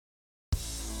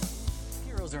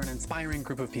Heroes are an inspiring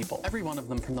group of people. Every one of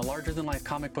them, from the larger-than-life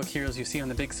comic book heroes you see on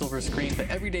the big silver screen, to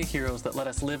everyday heroes that let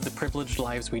us live the privileged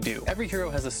lives we do. Every hero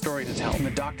has a story to tell, from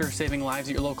the doctor saving lives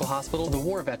at your local hospital, to the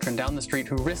war veteran down the street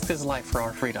who risked his life for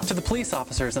our freedom, to the police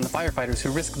officers and the firefighters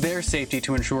who risk their safety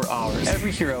to ensure ours.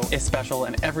 Every hero is special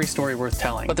and every story worth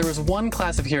telling. But there is one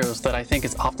class of heroes that I think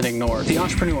is often ignored: the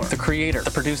entrepreneur, the creator,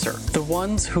 the producer, the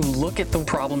ones who look at the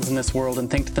problems in this world and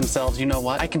think to themselves, you know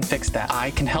what, I can fix that.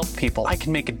 I can help people. I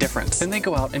can make a difference. Then they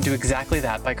go out and do exactly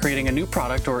that by creating a new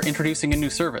product or introducing a new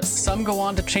service. Some go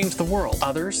on to change the world.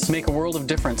 Others make a world of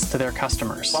difference to their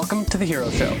customers. Welcome to The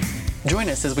Hero Show. Join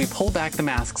us as we pull back the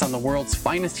masks on the world's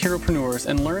finest heropreneurs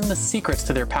and learn the secrets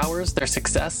to their powers, their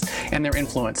success, and their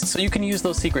influence, so you can use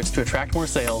those secrets to attract more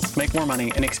sales, make more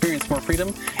money, and experience more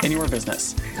freedom in your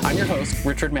business. I'm your host,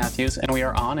 Richard Matthews, and we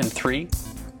are on in 3,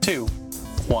 2,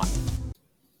 1.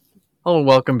 Hello and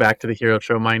welcome back to The Hero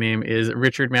Show. My name is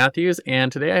Richard Matthews,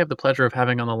 and today I have the pleasure of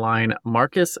having on the line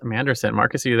Marcus Manderson.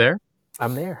 Marcus, are you there?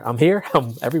 I'm there. I'm here.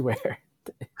 I'm everywhere.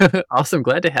 Awesome.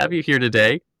 Glad to have you here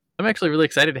today. I'm actually really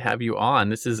excited to have you on.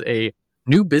 This is a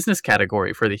new business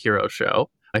category for The Hero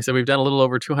Show. Like I said, we've done a little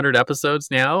over 200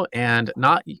 episodes now, and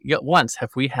not yet once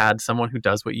have we had someone who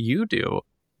does what you do.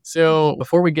 So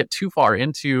before we get too far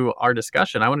into our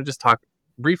discussion, I want to just talk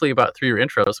briefly about through your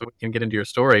intro so we can get into your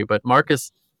story. But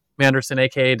Marcus Manderson,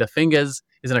 aka Da Fingas,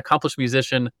 is an accomplished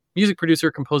musician, music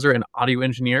producer, composer, and audio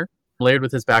engineer. Layered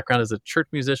with his background as a church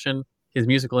musician, his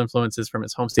musical influences from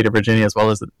his home state of Virginia, as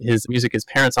well as his music his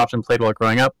parents often played while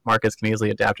growing up, Marcus can easily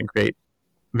adapt and create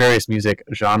various music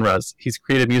genres. He's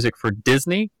created music for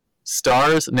Disney,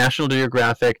 Stars, National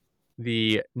Geographic,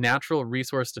 the Natural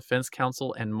Resource Defense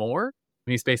Council, and more.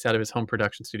 And he's based out of his home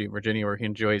production studio in Virginia, where he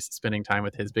enjoys spending time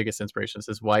with his biggest inspirations,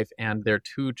 his wife and their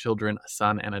 2 children, a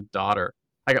son and a daughter.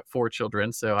 I got 4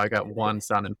 children, so I got 1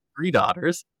 son and 3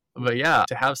 daughters. But yeah,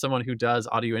 to have someone who does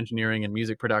audio engineering and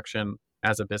music production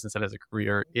as a business and as a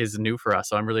career is new for us.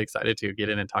 So I'm really excited to get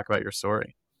in and talk about your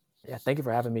story. Yeah, thank you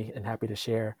for having me, and happy to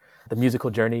share the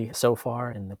musical journey so far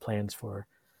and the plans for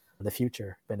the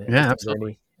future. Been a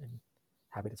absolutely. Journey, and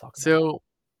happy to talk about it. So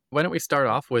why don't we start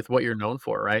off with what you're known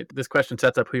for, right? This question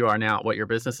sets up who you are now, what your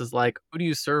business is like. Who do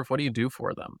you serve? What do you do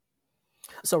for them?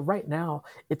 So right now,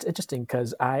 it's interesting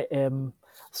because I am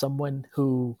someone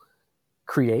who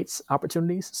creates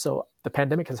opportunities. So the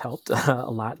pandemic has helped a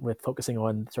lot with focusing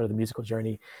on sort of the musical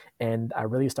journey. And I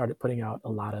really started putting out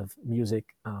a lot of music,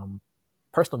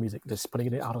 personal music, just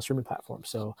putting it out on streaming platforms.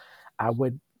 So I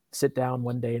would sit down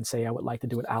one day and say, I would like to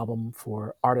do an album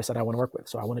for artists that I want to work with.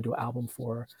 So I want to do an album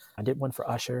I did one for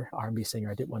Usher, R&B singer.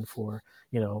 I did one for,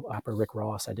 opera Rick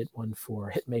Ross. I did one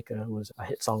for Hitmaker, who was a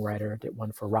hit songwriter. I did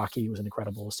one for Rocky, who was an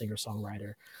incredible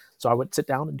singer-songwriter. So I would sit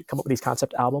down and come up with these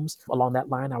concept albums. Along that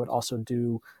line, I would also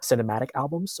do cinematic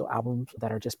albums. So albums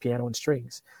that are just piano and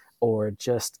strings, or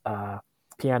just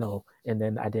piano. And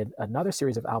then I did another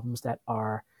series of albums that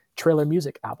are trailer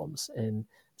music albums. And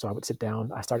so I would sit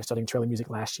down. I started studying trailer music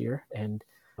last year, and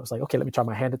I was like, okay, let me try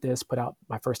my hand at this. Put out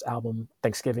my first album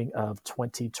Thanksgiving of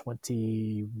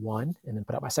 2021, and then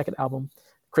put out my second album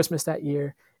Christmas that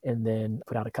year, and then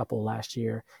put out a couple last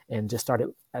year. And just started,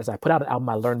 as I put out an album,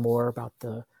 I learned more about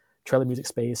the trailer music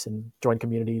space and joined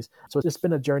communities. So it's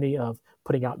been a journey of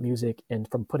putting out music, and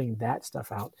from putting that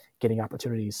stuff out, getting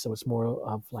opportunities. So it's more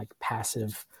of like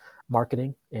passive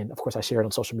marketing. And of course, I share it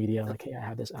on social media, like, hey, I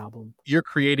have this album. You're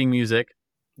creating music.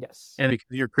 Yes. And because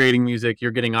you're creating music, you're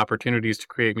getting opportunities to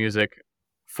create music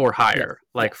for hire,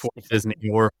 for exactly. Disney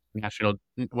or National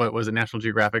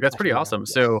Geographic. That's pretty awesome.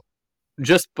 Yes. So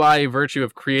just by virtue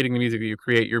of creating the music that you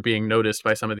create, you're being noticed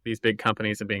by some of these big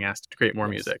companies and being asked to create more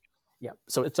music. Yeah.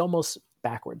 So it's almost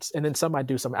backwards. And then I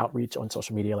do some outreach on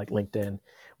social media like LinkedIn,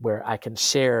 where I can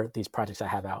share these projects I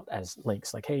have out as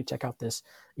links, like, hey, check out this,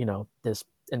 this.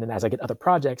 And then as I get other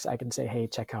projects, I can say, hey,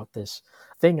 check out this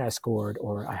thing I scored,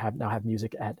 or I now have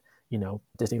music at,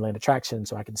 Disneyland attraction.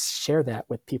 So I can share that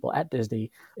with people at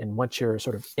Disney. And once you're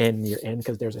sort of in, you're in,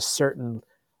 because there's a certain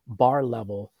bar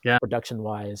level, production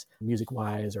wise, music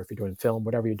wise, or if you're doing film,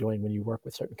 whatever you're doing, when you work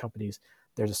with certain companies,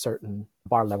 there's a certain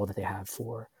bar level that they have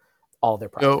for all their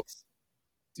projects.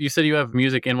 So you said you have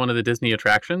music in one of the Disney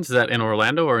attractions. Is that in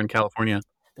Orlando or in California?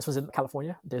 This was in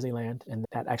California, Disneyland, and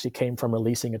that actually came from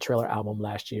releasing a trailer album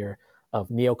last year of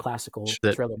neoclassical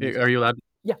trailer music. Are you allowed?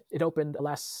 Yeah, it opened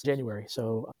last January,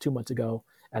 so 2 months ago,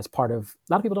 as part of,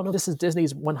 a lot of people don't know, this is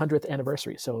Disney's 100th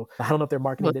anniversary. So I don't know if they're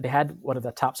marketing it. They had one of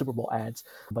the top Super Bowl ads,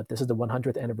 but this is the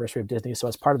 100th anniversary of Disney. So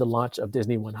as part of the launch of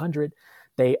Disney 100,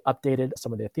 they updated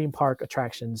some of their theme park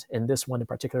attractions. And this one in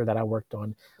particular that I worked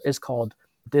on is called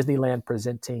Disneyland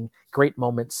Presenting Great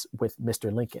Moments with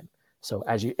Mr. Lincoln. So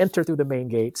as you enter through the main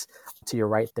gates, to your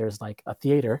right, there's like a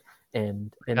theater.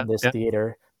 And in this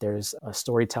theater, there's a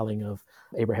storytelling of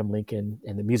Abraham Lincoln.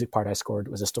 And the music part I scored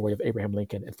was a story of Abraham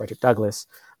Lincoln and Frederick Douglass.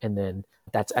 And then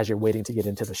that's as you're waiting to get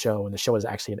into the show. And the show is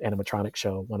actually an animatronic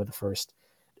show, one of the first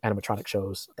animatronic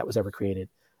shows that was ever created,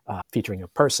 featuring a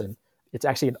person. It's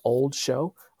actually an old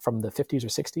show from the 50s or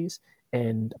 60s.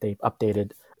 And they've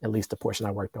updated, at least the portion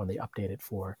I worked on, they updated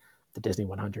for the Disney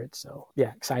 100. So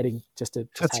yeah, exciting just to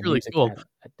That's have really music cool.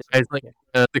 at It's like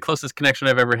the closest connection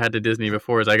I've ever had to Disney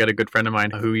before is I got a good friend of mine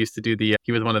who used to do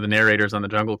he was one of the narrators on the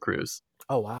Jungle Cruise.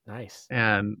 Oh, wow. Nice.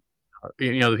 And,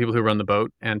 the people who run the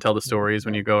boat and tell the stories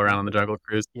when you go around on the Jungle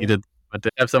Cruise, he did. But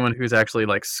to have someone who's actually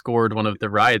like scored one of the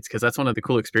rides, because that's one of the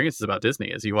cool experiences about Disney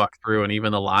is you walk through and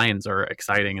even the lines are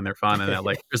exciting and they're fun. And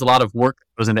like, there's a lot of work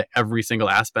that goes into every single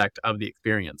aspect of the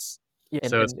experience. Yeah,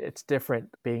 so and it's different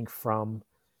being from,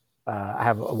 I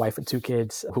have a wife and 2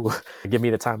 kids who give me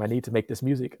the time I need to make this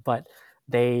music, but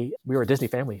we were a Disney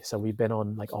family. So we've been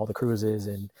on like all the cruises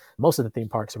and most of the theme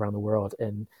parks around the world.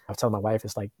 And I was telling my wife,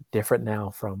 it's like different now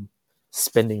from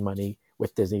spending money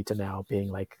with Disney to now being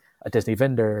like a Disney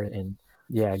vendor and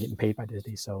getting paid by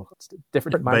Disney. So it's a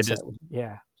different mindset.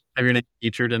 Yeah. Have your name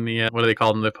featured in the, what do they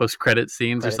call them? The post-credit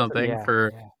scenes or something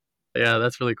Yeah,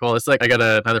 that's really cool. It's like I got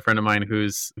another friend of mine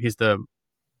he's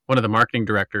one of the marketing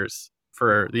directors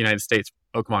for the United States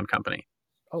Pokemon company.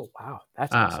 Oh, wow.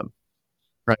 That's awesome.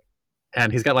 Right.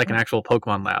 And he's got like an actual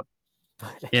Pokemon lab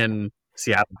in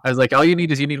Seattle. I was like, all you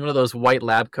need one of those white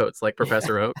lab coats like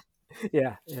Professor Oak.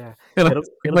 Yeah. It'll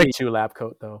be a shoe lab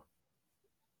coat though.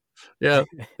 Yeah.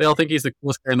 They all think he's the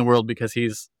coolest guy in the world because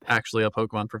he's actually a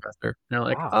Pokemon professor. And they're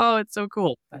like, oh, it's so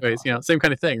cool. Anyways, awesome. Same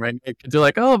kind of thing, right? Kids are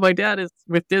like, oh, my dad is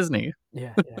with Disney.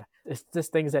 Yeah. It's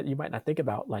just things that you might not think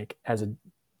about like as a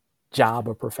job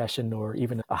or profession or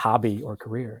even a hobby or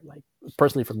career. Like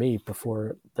personally for me,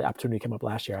 before the opportunity came up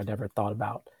last year, I never thought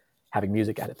about having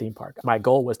music at a theme park. My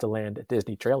goal was to land a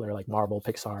Disney trailer like Marvel,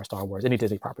 Pixar, Star Wars, any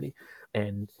Disney property.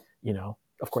 And,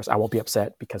 of course, I won't be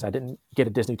upset because I didn't get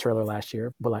a Disney trailer last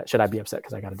year. But should I be upset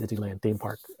because I got a Disneyland theme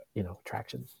park,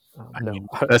 attraction? No,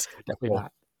 that's definitely cool.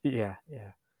 not. Yeah.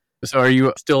 So are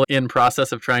you still in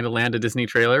process of trying to land a Disney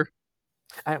trailer?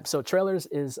 So trailers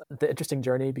is the interesting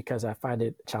journey because I find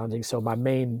it challenging. So my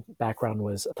main background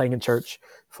was playing in church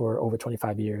for over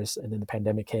 25 years. And then the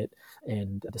pandemic hit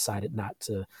and I decided not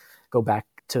to go back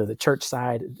to the church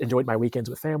side, enjoyed my weekends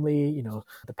with family.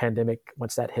 The pandemic,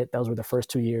 once that hit, those were the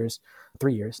first 3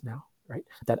 years now, right?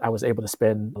 That I was able to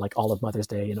spend like all of Mother's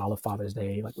Day and all of Father's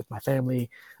Day, like with my family,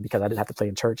 because I didn't have to play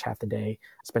in church half the day,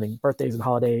 spending birthdays and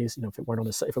holidays. If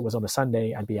it was on a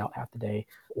Sunday, I'd be out half the day.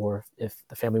 Or if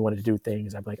the family wanted to do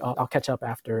things, I'd be like, oh, I'll catch up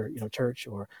after, church,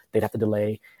 or they'd have to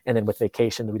delay. And then with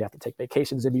vacation, we'd have to take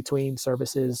vacations in between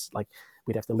services. Like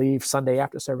we'd have to leave Sunday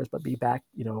after service, but be back,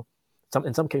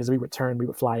 in some cases we would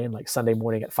fly in like Sunday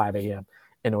morning at 5 a.m.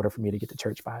 in order for me to get to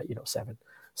church by, 7.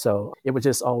 So it was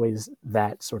just always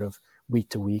that sort of week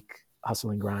to week hustle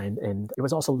and grind. And it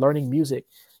was also learning music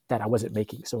that I wasn't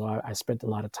making. So I spent a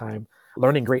lot of time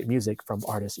learning great music from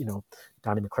artists,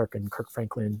 Donnie McClurkin, Kirk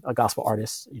Franklin, gospel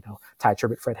artists, Ty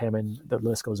Tribbett, Fred Hammond, the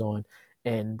list goes on.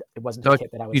 And it wasn't just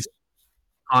that I was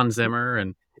Hans Zimmer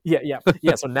and yeah.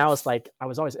 So now it's like I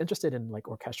was always interested in like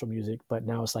orchestral music, but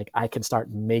now it's like I can start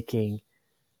making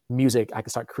music. I can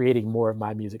start creating more of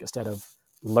my music instead of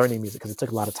learning music, because it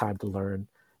took a lot of time to learn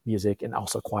music and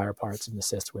also choir parts and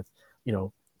assist with,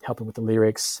 helping with the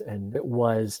lyrics. And it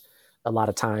was a lot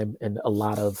of time and a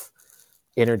lot of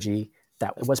energy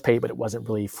that it was paid, but it wasn't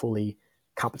really fully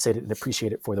compensated and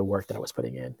appreciated for the work that I was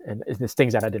putting in. And it's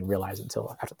things that I didn't realize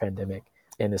until after the pandemic.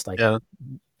 And it's like,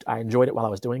 I enjoyed it while I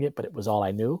was doing it, but it was all I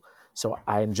knew. So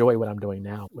I enjoy what I'm doing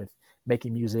now with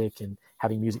making music and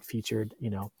having music featured,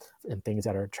 in things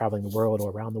that are traveling the world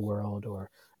or around the world, or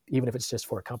even if it's just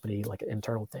for a company, like an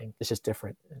internal thing. It's just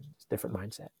different. And it's a different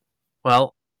mindset.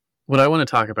 Well, what I want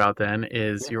to talk about then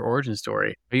is your origin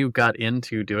story. How you got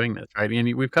into doing this, right?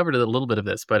 And we've covered a little bit of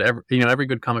this, but every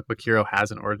good comic book hero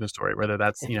has an origin story, whether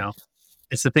that's,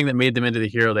 it's the thing that made them into the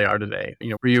hero they are today.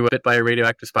 Were you bit by a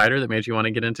radioactive spider that made you want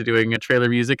to get into doing trailer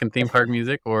music and theme park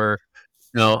music? Or,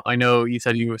 I know you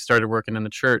said you started working in the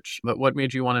church, but what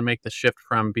made you want to make the shift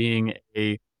from being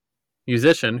a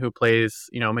musician who plays,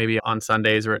 maybe on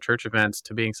Sundays or at church events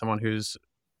to being someone who's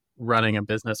running a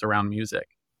business around music?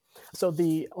 So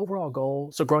the overall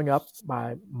goal, so growing up,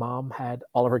 my mom had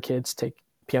all of her kids take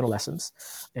piano lessons,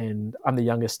 and I'm the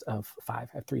youngest of 5.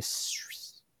 I have 3,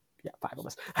 5 of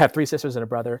us. I have 3 sisters and a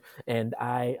brother, and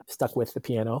I stuck with the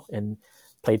piano and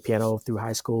played piano through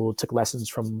high school, took lessons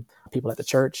from people at the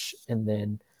church, and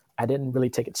then I didn't really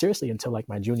take it seriously until like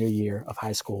my junior year of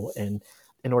high school. And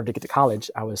in order to get to college,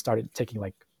 I was started taking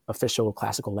like official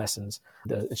classical lessons.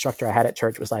 The instructor I had at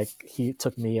church was like, he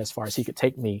took me as far as he could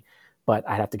take me, but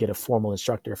I'd have to get a formal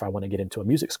instructor if I want to get into a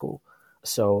music school.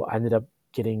 So I ended up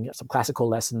getting some classical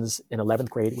lessons in 11th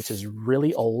grade, which is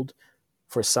really old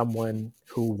for someone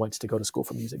who wants to go to school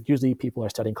for music. Usually people are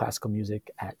studying classical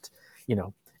music at,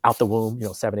 out the womb,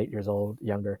 7, 8 years old,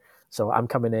 younger. So I'm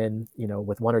coming in,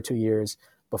 with 1 or 2 years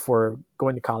before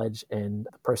going to college. And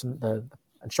the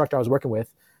instructor I was working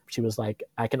with, she was like,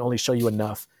 I can only show you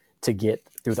enough to get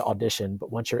through the audition,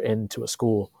 but once you're into a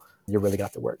school, you're really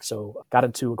got to work. So got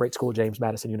into a great school, James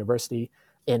Madison University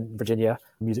in Virginia.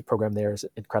 The music program there is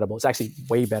incredible. It's actually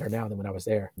way better now than when I was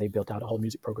there. They built out a whole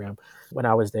music program. When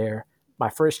I was there, my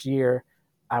first year,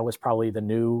 I was probably the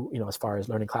new, as far as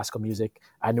learning classical music.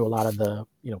 I knew a lot of the,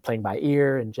 playing by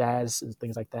ear and jazz and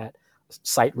things like that,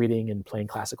 sight reading and playing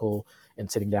classical and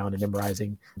sitting down and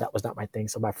memorizing. That was not my thing.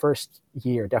 So my first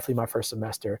year, definitely my first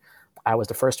semester, I was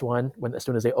the first one as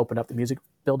soon as they opened up the music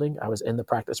building, I was in the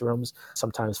practice rooms,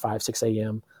 sometimes 5, 6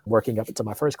 a.m., working up until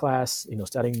my first class,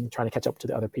 studying, trying to catch up to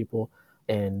the other people.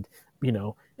 And,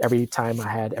 every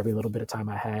little bit of time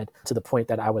I had, to the point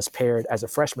that I was paired as a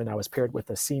freshman, I was paired with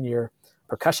a senior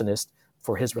percussionist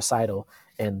for his recital.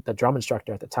 And the drum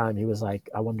instructor at the time, he was like,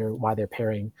 I wonder why they're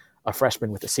pairing a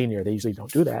freshman with a senior. They usually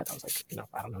don't do that. I was like,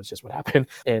 I don't know. It's just what happened.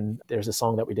 And there's a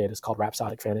song that we did. It's called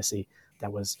Rhapsodic Fantasy.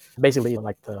 That was basically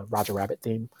like the Roger Rabbit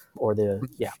theme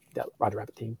that Roger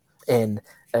Rabbit theme. And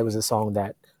it was a song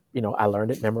that, I learned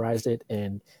it, memorized it.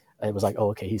 And it was like, oh,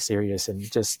 okay, he's serious. And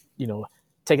just,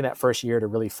 taking that first year to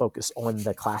really focus on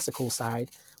the classical side,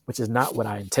 which is not what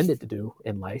I intended to do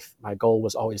in life. My goal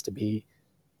was always to be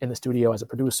in the studio as a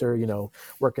producer,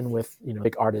 working with,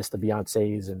 big artists, the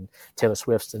Beyoncés and Taylor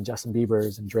Swifts and Justin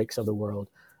Biebers and Drakes of the world,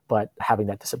 but having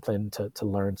that discipline to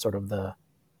learn sort of the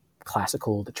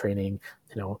classical, the training,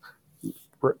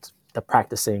 the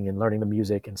practicing and learning the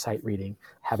music and sight reading,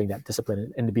 having that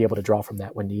discipline and to be able to draw from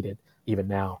that when needed, even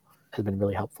now, has been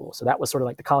really helpful. So that was sort of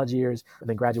like the college years, and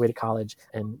then graduated college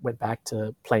and went back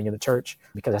to playing in the church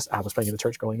because I was playing in the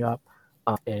church growing up.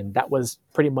 And that was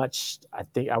pretty much, I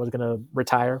think I was going to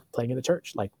retire playing in the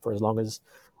church, like for as long as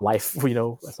life,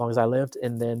 as long as I lived.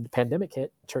 And then the pandemic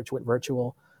hit, church went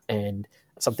virtual, and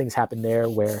some things happened there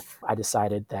where I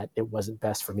decided that it wasn't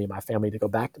best for me and my family to go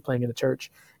back to playing in the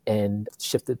church, and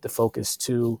shifted the focus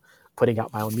to putting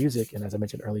out my own music. And as I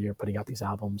mentioned earlier, putting out these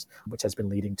albums, which has been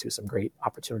leading to some great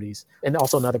opportunities. And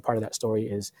also another part of that story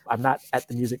is I'm not at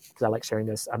the music, because I like sharing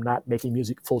this, I'm not making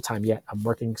music full-time yet. I'm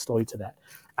working slowly to that.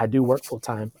 I do work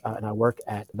full-time, and I work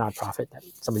at a nonprofit that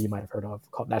some of you might have heard of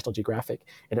called National Geographic.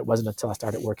 And it wasn't until I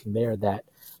started working there that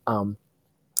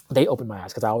they opened my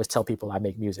eyes, because I always tell people I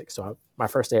make music. So my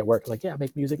first day at work, like, yeah, I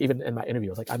make music. Even in my interview,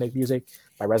 I was like, I make music.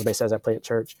 My resume says I play at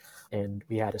church. And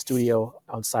we had a studio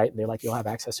on site, and they're like, you'll have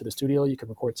access to the studio. You can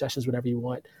record sessions whenever you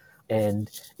want. And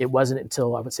it wasn't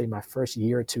until, I would say, my first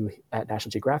year or two at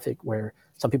National Geographic where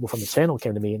some people from the channel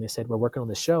came to me and they said, we're working on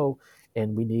this show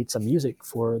and we need some music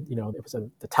for, it was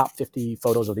the top 50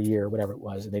 photos of the year, whatever it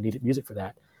was. And they needed music for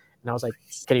that. And I was like,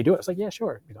 can you do it? I was like, yeah,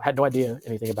 sure. I had no idea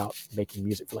anything about making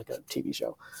music for like a TV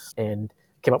show, and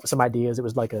came up with some ideas. It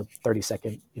was like a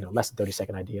 30-second, less than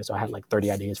 30-second idea. So I had like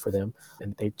 30 ideas for them,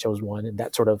 and they chose one. And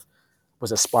that sort of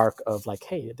was a spark of like,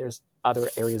 hey, there's other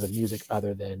areas of music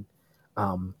other than,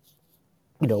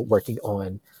 working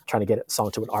on trying to get a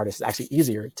song to an artist. It's actually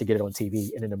easier to get it on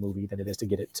TV and in a movie than it is to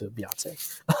get it to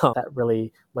Beyonce. That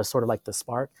really was sort of like the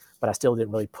spark, but I still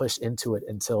didn't really push into it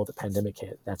until the pandemic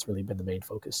hit. That's really been the main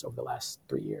focus over the last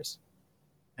 3 years.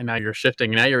 And now you're shifting.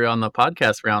 Now you're on the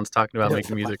podcast rounds talking about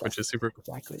making music, which is super cool.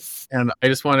 Exactly. And I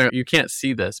just want to, you can't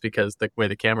see this because the way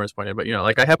the camera is pointed, but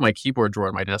like I have my keyboard drawer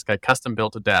on my desk. I custom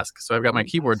built a desk. So I've got my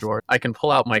keyboard drawer. I can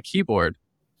pull out my keyboard,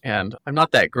 and I'm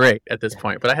not that great at this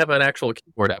point, but I have an actual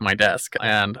keyboard at my desk,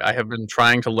 and I have been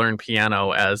trying to learn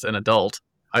piano as an adult.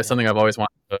 It's something I've always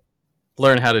wanted to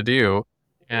learn how to do,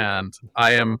 and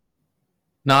I am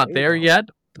not there yet.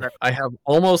 I have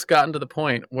almost gotten to the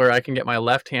point where I can get my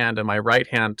left hand and my right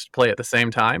hand to play at the same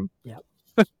time. Yeah.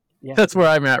 That's where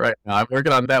I'm at right now. I'm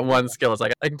working on that one skill. It's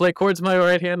like I can play chords with my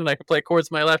right hand and I can play chords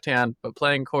with my left hand, but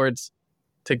playing chords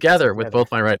together with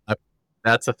both my right and left,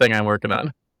 that's the thing I'm working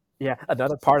on. Yeah.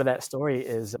 Another part of that story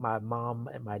is my mom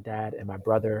and my dad and my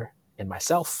brother and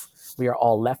myself, we are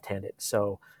all left-handed.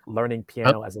 So learning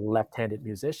piano as a left-handed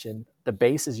musician, the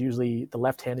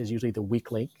left hand is usually the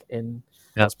weak link in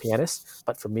most pianists.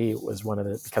 But for me, it was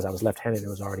because I was left-handed, it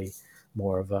was already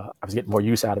I was getting more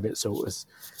use out of it. So it was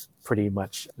pretty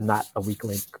much not a weak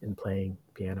link in playing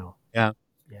piano. Yeah.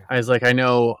 I was like, I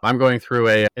know I'm going through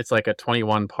it's like a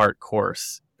 21 part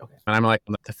course. Okay. And I'm like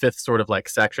on the fifth sort of like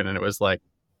section. And it was like,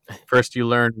 First you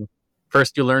learn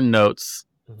notes,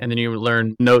 and then you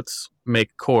learn notes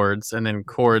make chords, and then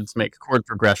chords make chord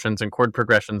progressions, and chord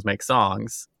progressions make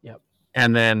songs. Yep.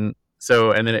 And then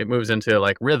it moves into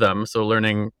like rhythm. So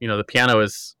learning, the piano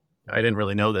is, I didn't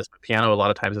really know this, but piano a lot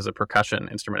of times is a percussion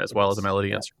instrument as well as a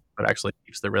melody instrument, but actually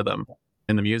keeps the rhythm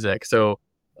in the music. So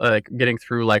like getting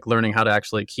through like learning how to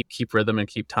actually keep rhythm and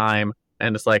keep time.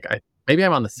 And it's like maybe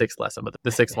I'm on the sixth lesson, but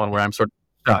the sixth one where I'm sort of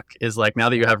stuck is like, now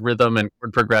that you have rhythm and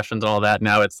chord progressions and all that,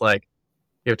 now it's like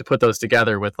you have to put those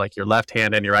together with like your left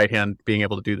hand and your right hand being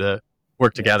able to do the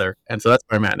work together. And so that's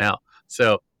where I'm at now.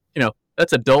 So,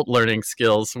 that's adult learning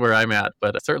skills where I'm at,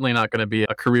 but it's certainly not going to be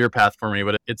a career path for me.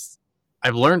 But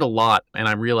I've learned a lot, and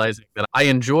I'm realizing that I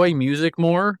enjoy music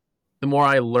more the more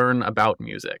I learn about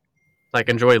music. Like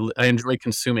I enjoy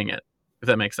consuming it, if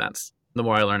that makes sense. The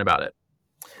more I learn about it.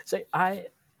 So I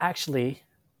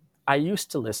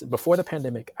used to listen before the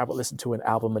pandemic. I would listen to an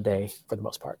album a day for the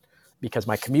most part because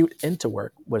my commute into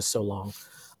work was so long.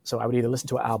 So I would either listen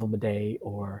to an album a day,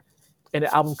 and an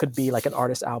album could be like an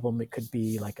artist album. It could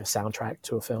be like a soundtrack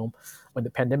to a film. When the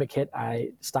pandemic hit,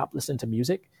 I stopped listening to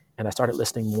music and I started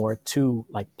listening more to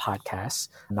like podcasts,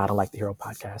 not unlike the Hero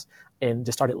podcast, and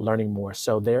just started learning more.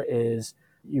 So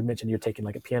you mentioned you're taking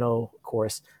like a piano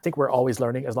course. I think we're always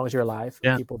learning as long as you're alive.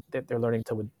 Yeah. People, they're learning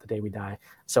till the day we die.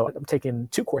 So I'm taking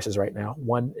 2 courses right now.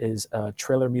 One is a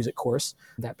trailer music course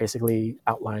that basically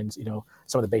outlines,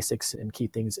 some of the basics and key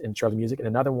things in trailer music. And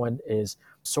another one is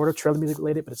sort of trailer music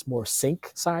related, but it's more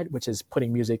sync side, which is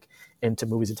putting music into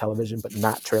movies and television, but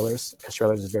not trailers, because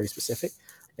trailers is very specific.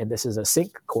 And this is a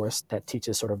sync course that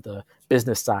teaches sort of the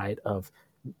business side of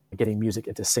getting music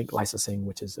into sync licensing,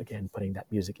 which is, again, putting that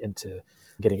music into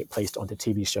getting it placed onto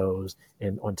TV shows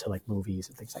and onto like movies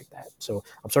and things like that. So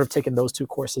I'm sort of taking those 2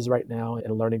 courses right now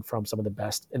and learning from some of the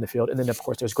best in the field. And then, of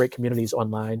course, there's great communities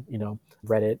online,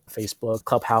 Reddit, Facebook,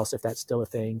 Clubhouse, if that's still a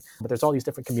thing. But there's all these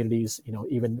different communities,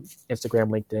 even Instagram,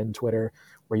 LinkedIn, Twitter,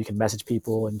 where you can message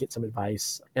people and get some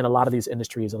advice. And a lot of these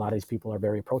industries, a lot of these people are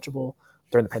very approachable.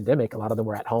 During the pandemic, a lot of them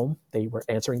were at home. They were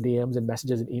answering DMs and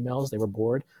messages and emails. They were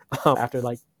bored after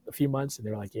like a few months, and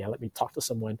they were like, yeah, let me talk to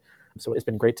someone. So it's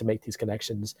been great to make these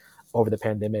connections over the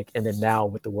pandemic. And then now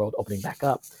with the world opening back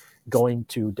up, going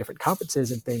to different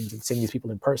conferences and things and seeing these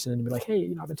people in person and be like,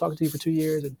 hey, I've been talking to you for 2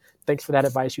 years and thanks for that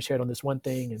advice you shared on this one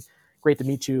thing. And great to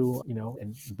meet you,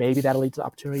 and maybe that'll lead to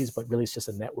opportunities, but really it's just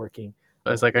a networking.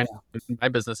 It's like my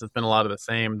business has been a lot of the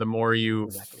same. The more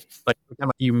you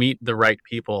you meet the right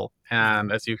people,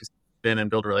 and as you spin and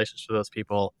build relationships with those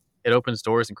people, it opens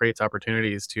doors and creates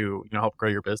opportunities to help grow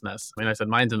your business. I mean, I said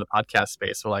mine's in the podcast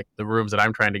space, so like the rooms that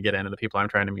I'm trying to get in and the people I'm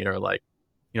trying to meet are like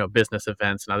business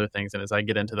events and other things. And as I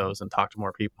get into those and talk to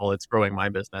more people, it's growing my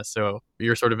business. So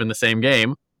you're sort of in the same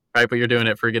game, right? But you're doing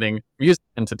it for getting music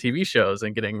into TV shows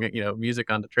and getting music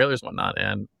onto trailers and whatnot.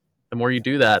 And the more you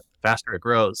do that, the faster it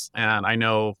grows. And I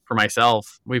know for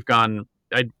myself,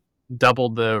 I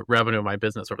doubled the revenue of my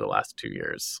business over the last 2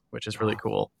 years, which is really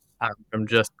cool. I'm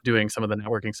just doing some of the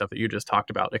networking stuff that you just talked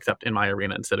about, except in my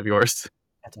arena instead of yours.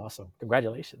 That's awesome.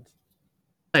 Congratulations.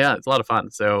 Yeah, it's a lot of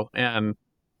fun. So, and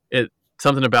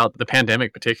something about the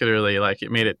pandemic, particularly, like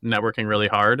it made it networking really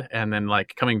hard. And then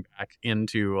like coming back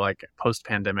into like post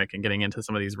pandemic and getting into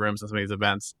some of these rooms and some of these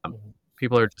events,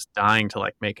 people are just dying to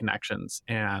like make connections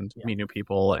and meet new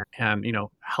people and,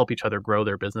 help each other grow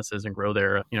their businesses and grow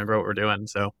their, grow what we're doing.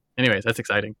 So anyways, that's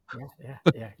exciting.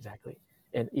 Yeah, exactly.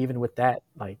 And even with that,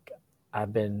 like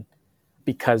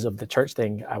because of the church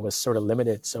thing, I was sort of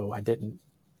limited. So I didn't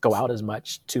go out as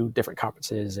much to different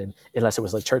conferences and unless it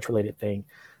was a church related thing.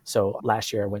 So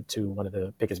last year I went to one of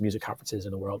the biggest music conferences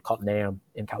in the world called NAMM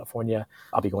in California.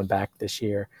 I'll be going back this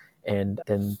year, and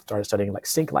then started studying like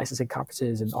sync licensing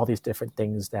conferences and all these different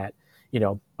things that,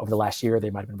 over the last year, they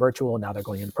might've been virtual. Now they're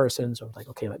going in person. So I was like,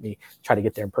 okay, let me try to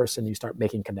get there in person. You start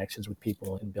making connections with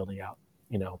people and building out,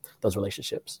 those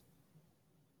relationships.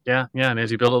 Yeah. And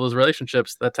as you build all those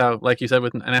relationships, that's how, like you said,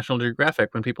 with National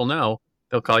Geographic, when people know,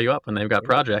 they'll call you up when they've got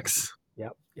projects.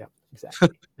 Yep, exactly.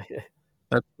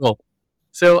 That's cool.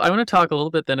 So I want to talk a little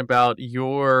bit then about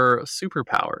your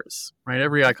superpowers, right?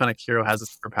 Every iconic hero has a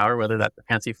superpower, whether that's a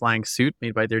fancy flying suit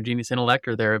made by their genius intellect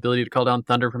or their ability to call down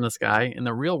thunder from the sky. In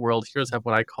the real world, heroes have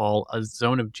what I call a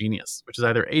zone of genius, which is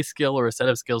either a skill or a set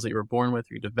of skills that you were born with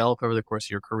or you develop over the course of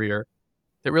your career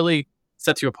that really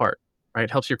sets you apart, right?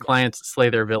 Helps your clients slay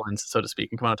their villains, so to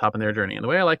speak, and come on top in their journey. And the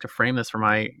way I like to frame this for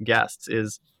my guests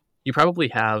is you probably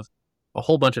have a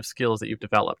whole bunch of skills that you've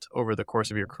developed over the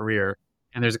course of your career.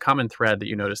 And there's a common thread that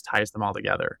you notice ties them all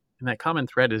together. And that common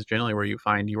thread is generally where you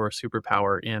find your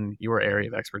superpower in your area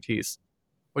of expertise.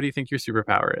 What do you think your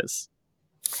superpower is?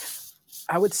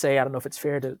 I would say, I don't know if it's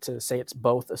fair to say it's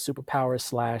both a superpower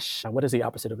slash, what is the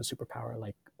opposite of a superpower?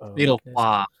 Like Fatal weakness?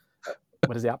 flaw.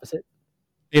 What is the opposite?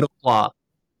 Fatal flaw.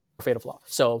 Fatal flaw.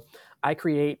 So I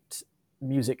create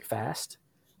music fast,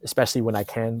 especially when I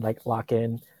can like lock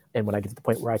in and when I get to the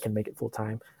point where I can make it full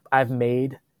time. I've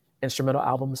made instrumental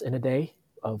albums in a day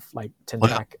of like 10 Wow.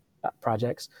 track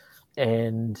projects.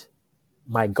 And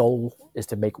my goal is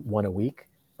to make one a week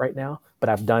right now, but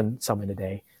I've done some in a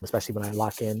day, especially when I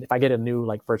lock in. If I get a new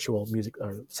like virtual music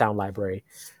or sound library,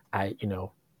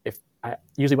 if I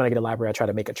usually when I get a library, I try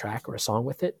to make a track or a song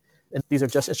with it. And these are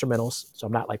just instrumentals, so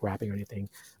I'm not like rapping or anything.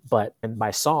 But in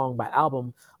my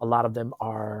album, a lot of them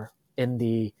are in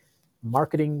the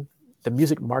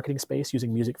music marketing space,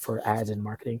 using music for ads and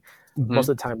marketing. Mm-hmm. Most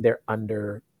of the time, they're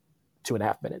under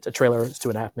 2.5 minutes. A trailer is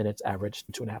 2.5 minutes, average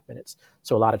 2.5 minutes.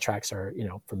 So a lot of tracks are,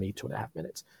 for me, 2.5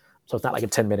 minutes. So it's not like a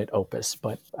 10-minute opus,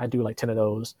 but I do like 10 of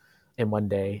those in one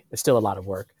day. It's still a lot of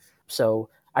work. So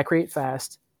I create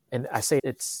fast, and I say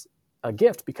it's a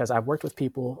gift because I've worked with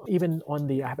people, even on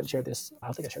I haven't shared this, I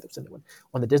don't think I shared this in the one,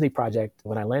 on the Disney project,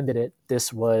 when I landed it,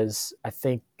 this was, I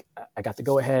think I got the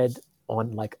go ahead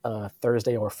on like a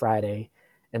Thursday or Friday.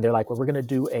 And they're like, well, we're going to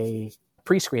do a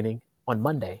pre-screening on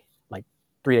Monday, like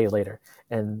 3 days later.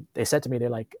 And they said to me, they're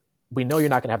like, we know you're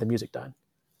not going to have the music done.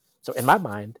 So in my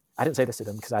mind, I didn't say this to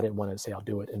them because I didn't want to say I'll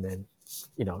do it and then,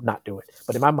 not do it.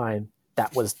 But in my mind,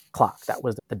 that was clock. That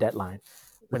was the deadline.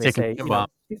 When they say,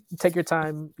 take your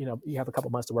time, you have a couple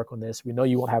months to work on this. We know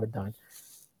you won't have it done.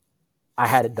 I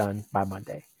had it done by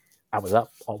Monday. I was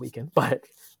up all weekend, but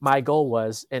my goal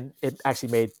was, and it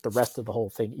actually made the rest of the whole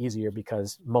thing easier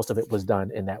because most of it was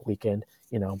done in that weekend,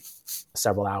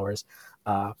 several hours.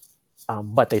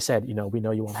 But they said, we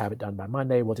know you won't have it done by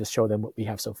Monday. We'll just show them what we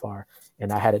have so far.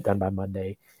 And I had it done by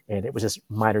Monday, and it was just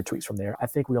minor tweaks from there. I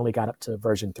think we only got up to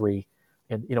version 3.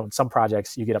 And, in some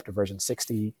projects you get up to version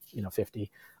 60,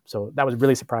 50. So that was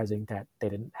really surprising that they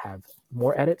didn't have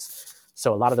more edits.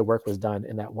 So a lot of the work was done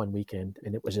in that one weekend,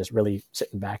 and it was just really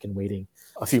sitting back and waiting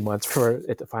a few months for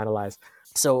it to finalize.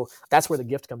 So that's where the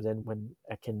gift comes in, when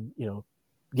I can,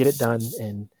 get it done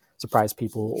and surprise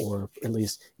people, or at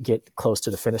least get close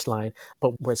to the finish line.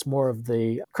 But where it's more of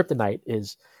the kryptonite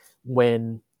is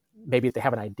when maybe they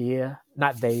have an idea,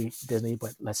 not Disney,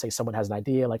 but let's say someone has an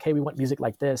idea like, hey, we want music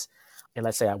like this. And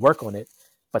let's say I work on it,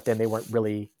 but then they weren't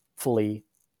really fully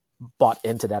bought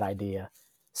into that idea.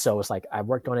 So it's like, I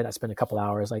worked on it. I spent a couple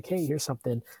hours like, hey, here's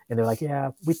something. And they're like,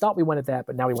 yeah, we thought we wanted that,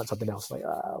 but now we want something else. Like,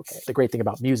 okay. The great thing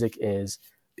about music is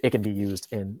it can be used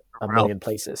in a million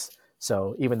places.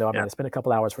 So even though I'm going to spend a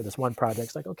couple hours for this one project,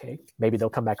 it's like, okay, maybe they'll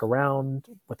come back around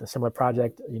with a similar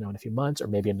project, in a few months, or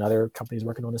maybe another company's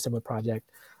working on a similar project.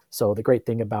 So the great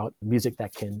thing about music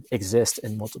that can exist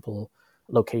in multiple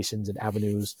locations and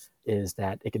avenues is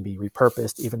that it can be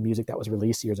repurposed. Even music that was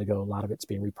released years ago, a lot of it's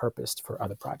being repurposed for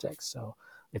other projects. So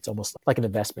it's almost like an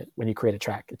investment. When you create a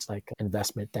track, it's like an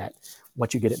investment that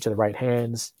once you get it into the right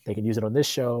hands, they can use it on this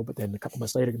show, but then a couple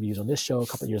months later it can be used on this show, a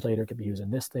couple of years later it can be used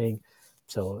in this thing.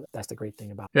 So that's the great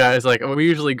thing about it. Yeah, it's like we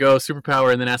usually go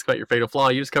superpower and then ask about your fatal flaw.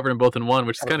 You just covered them both in one,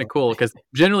 which is kind of cool because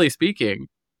generally speaking,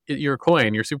 your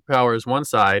superpower is one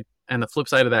side, and the flip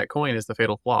side of that coin is the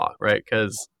fatal flaw, right?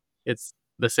 Because it's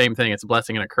the same thing. It's a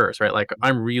blessing and a curse, right? Like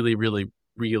I'm really, really,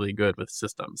 really good with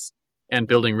systems and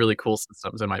building really cool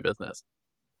systems in my business.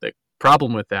 The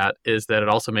problem with that is that it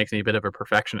also makes me a bit of a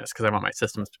perfectionist because I want my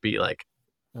systems to be like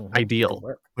ideal,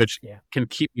 which can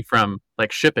keep me from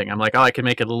like shipping. I'm like, oh, I can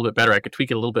make it a little bit better. I could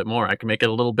tweak it a little bit more. I can make it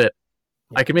a little bit,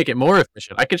 I can make it more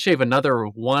efficient. I could shave another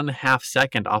 1/2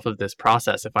 second off of this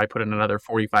process if I put in another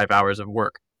 45 hours of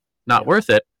work. Not worth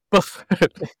it, but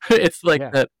it's like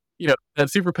that, that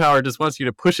superpower just wants you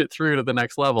to push it through to the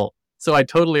next level. So I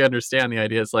totally understand the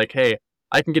idea. It's like, hey,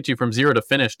 I can get you from 0 to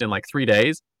finished in like 3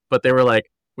 days, but they were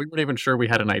like, we weren't even sure we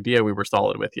had an idea we were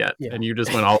solid with yet. Yeah. And you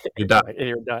just went all you're done. And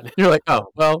you're done. You're like, oh,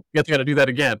 well, you got to do that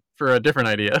again for a different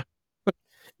idea.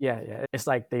 Yeah. It's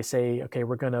like they say, okay,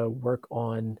 we're going to work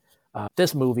on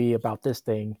this movie about this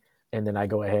thing. And then I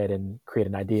go ahead and create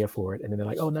an idea for it. And then they're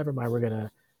like, oh, never mind. We're going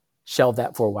to shelve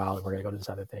that for a while and we're going to go to this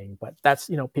other thing. But that's,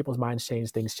 people's minds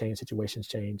change, things change, situations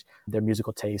change, their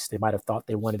musical taste. They might have thought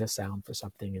they wanted a sound for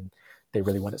something and they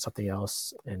really wanted something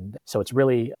else. And so it's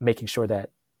really making sure that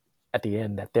at the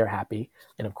end that they're happy.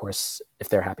 And of course, if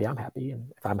they're happy, I'm happy.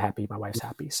 And if I'm happy, my wife's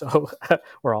happy. So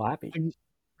we're all happy.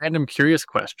 Random curious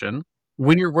question.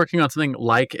 When you're working on something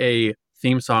like a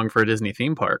theme song for a Disney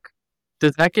theme park,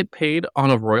 does that get paid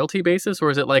on a royalty basis or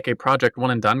is it like a project one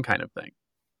and done kind of thing?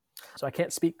 So I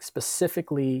can't speak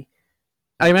specifically.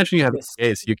 I imagine you have a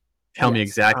case. You can tell me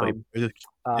exactly.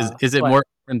 Is it more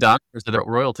than done or is it a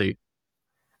royalty?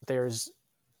 There's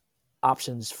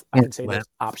options. I Yeah. can say there's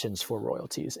options for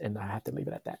royalties, and I have to leave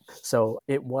it at that. So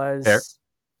it Fair. was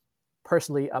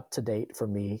personally up to date for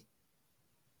me.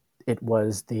 It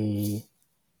was the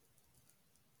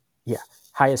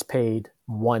highest paid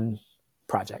one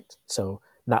project. So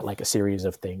not like a series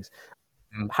of things.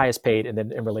 Mm. Highest paid, and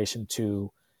then in relation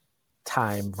to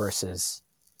time versus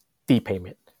fee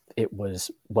payment, it was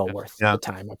well worth Yeah. the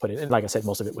time I put in. And like I said,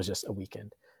 most of it was just a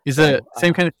weekend. Is So, it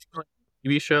same kind of thing like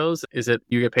TV shows? Is it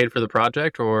you get paid for the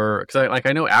project, or because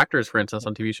I know actors, for instance,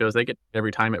 on TV shows they get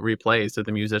every time it replays. Do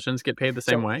the musicians get paid the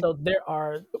same way? So there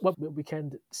are, what we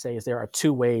can say is there are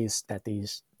two ways that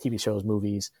these TV shows,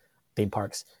 movies, theme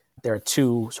parks, there are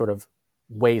two sort of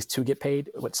ways to get paid,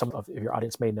 what some of your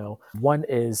audience may know. One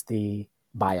is the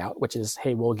buyout, which is,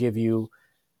 hey, we'll give you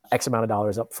X amount of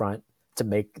dollars up front to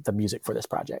make the music for this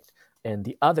project. And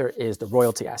the other is the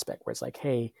royalty aspect, where it's like,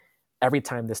 hey, every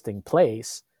time this thing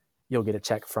plays, you'll get a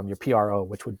check from your PRO,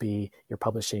 which would be your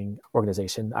publishing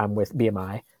organization. I'm with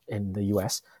BMI in the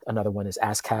US. Another one is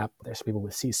ASCAP. There's people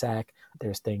with CSAC.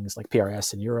 There's things like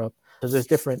PRS in Europe. So there's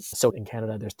different, so in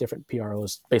Canada, there's different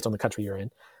PROs based on the country you're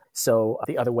in. So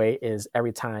the other way is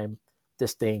every time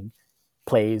this thing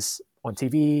plays on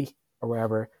TV or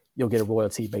wherever, you'll get a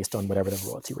royalty based on whatever the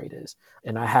royalty rate is.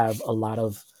 And I have a lot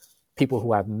of people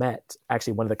who I've met.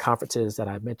 Actually, one of the conferences that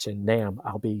I mentioned,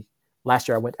 NAMM, last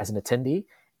year I went as an attendee.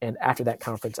 And after that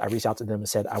conference, I reached out to them and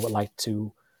said, I would like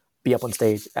to be up on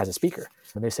stage as a speaker.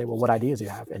 And they say, well, what ideas do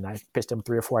you have? And I pitched them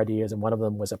 3 or 4 ideas. And one of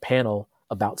them was a panel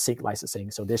about sync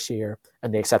licensing. So this year,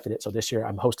 and they accepted it. So this year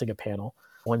I'm hosting a panel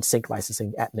on sync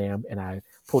licensing at NAMM. And I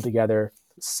pulled together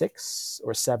 6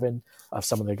 or 7 of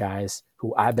some of the guys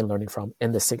who I've been learning from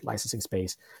in the sync licensing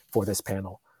space for this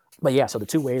panel. But yeah, so the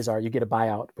 2 ways are you get a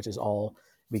buyout, which is all,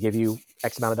 we give you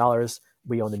X amount of dollars,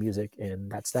 we own the music,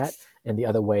 and that's that. And the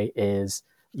other way is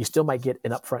you still might get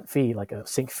an upfront fee, like a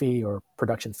sync fee or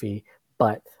production fee,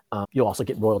 but you'll also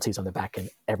get royalties on the back end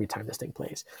every time this thing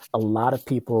plays. A lot of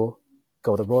people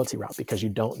go the royalty route because you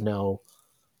don't know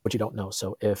what you don't know.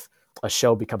 So if a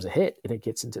show becomes a hit and it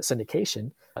gets into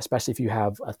syndication, especially if you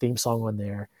have a theme song on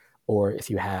there, or if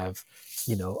you have,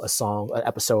 a song, an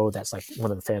episode that's like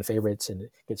one of the fan favorites and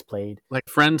it gets played. Like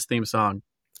Friends theme song.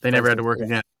 They never had to work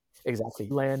again. Exactly.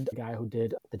 Land, the guy who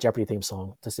did the Jeopardy theme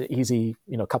song, just an easy,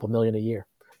 a couple million a year.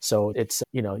 So it's,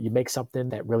 you make something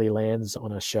that really lands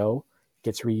on a show,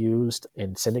 gets reused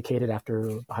and syndicated after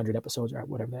 100 episodes or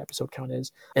whatever the episode count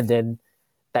is. And then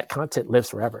that content lives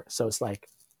forever. So it's like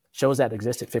shows that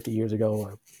existed 50 years ago,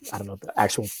 or I don't know, the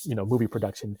actual, movie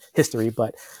production history,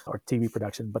 or TV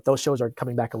production, but those shows are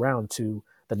coming back around to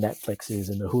the Netflixes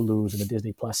and the Hulus and the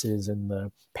Disney Pluses and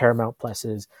the Paramount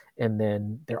Pluses. And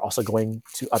then they're also going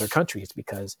to other countries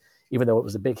because even though it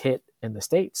was a big hit in the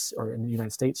States or in the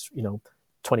United States,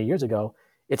 20 years ago,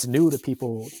 it's new to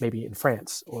people maybe in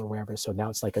France or wherever. So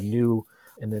now it's like a new,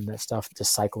 and then that stuff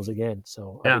just cycles again.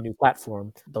 So every new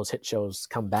platform, those hit shows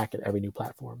come back at every new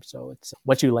platform. So it's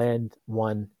once you land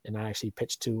one, and I actually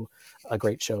pitched to a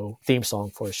great show, theme song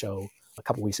for a show a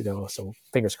couple weeks ago. So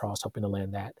fingers crossed, hoping to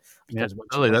land that. Because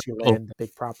once you land the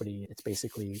big property, it's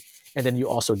basically, and then you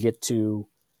also get to,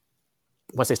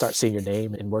 once they start seeing your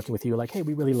name and working with you, like, hey,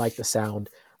 we really like the sound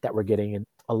that we're getting. And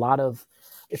a lot of,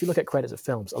 if you look at credits of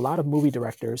films, a lot of movie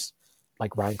directors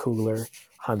like Ryan Coogler,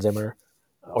 Hans Zimmer,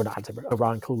 or not Hans Zimmer,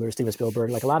 Ron Coogler, Steven Spielberg,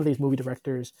 like a lot of these movie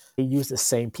directors, they use the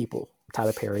same people,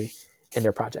 Tyler Perry, in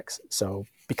their projects. So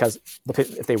because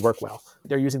if they work well,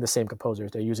 they're using the same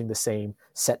composers, they're using the same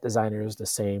set designers, the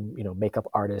same, makeup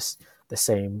artists, the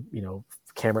same,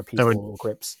 camera people,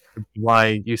 grips.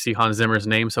 Why you see Hans Zimmer's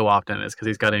name so often is because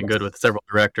he's got in good with several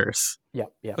directors.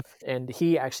 Yeah. And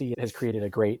he actually has created a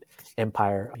great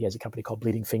empire. He has a company called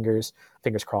Bleeding Fingers.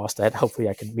 Fingers crossed that hopefully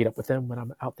I can meet up with him when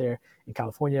I'm out there in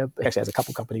California. He actually has a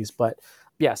couple companies, but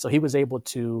yeah, so he was able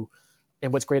to,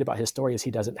 and what's great about his story is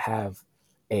he doesn't have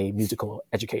a musical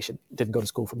education, didn't go to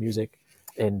school for music.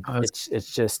 And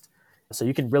it's just, so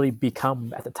you can really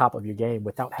become at the top of your game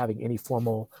without having any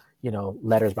formal,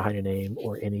 letters behind your name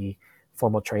or any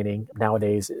formal training.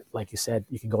 Nowadays, like you said,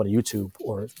 you can go to YouTube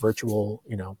or virtual,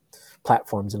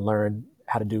 platforms and learn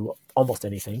how to do almost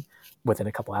anything within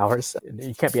a couple hours.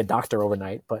 You can't be a doctor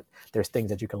overnight, but there's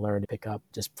things that you can learn to pick up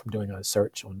just from doing a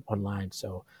search online.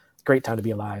 So it's a great time to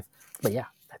be alive. But yeah,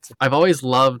 that's it. I've always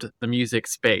loved the music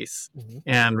space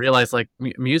and realized like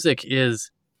music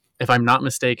is, if I'm not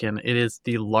mistaken, it is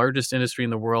the largest industry in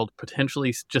the world,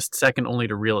 potentially just second only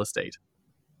to real estate.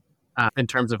 In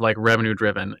terms of like revenue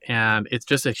driven, and it's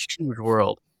just a huge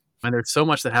world, and there's so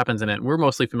much that happens in it. We're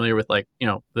mostly familiar with like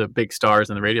the big stars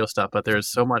and the radio stuff, but there's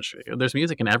so much. There's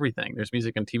music in everything. There's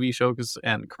music in TV shows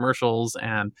and commercials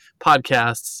and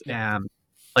podcasts and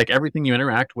like everything you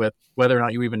interact with, whether or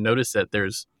not you even notice it,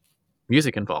 there's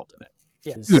music involved in it.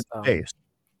 Yes,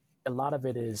 a lot of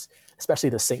it is, especially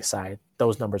the sync side,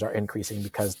 those numbers are increasing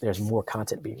because there's more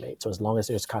content being made. So as long as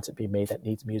there's content being made that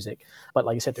needs music, but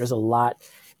like you said, there's a lot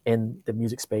in the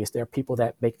music space. There are people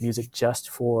that make music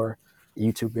just for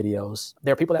YouTube videos.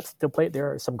 There are people that still play.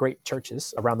 There are some great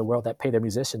churches around the world that pay their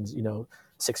musicians,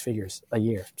 6 figures a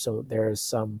year. So there's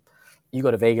some, you go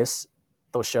to Vegas,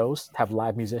 those shows have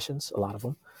live musicians, a lot of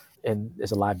them. And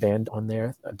there's a live band on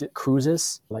there.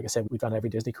 Cruises, like I said, we've done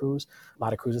every Disney cruise. A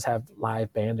lot of cruises have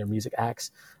live band or music acts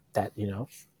that,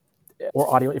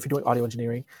 or audio, if you're doing audio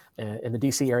engineering. In the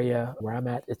DC area where I'm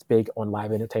at, it's big on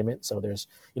live entertainment. So there's,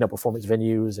 performance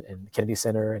venues and Kennedy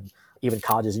Center and even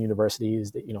colleges and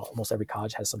universities that, almost every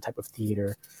college has some type of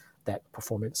theater that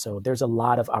performance. So there's a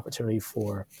lot of opportunity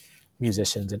for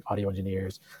musicians and audio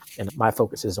engineers. And my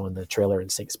focus is on the trailer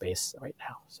and sync space right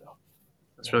now. So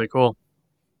that's really cool.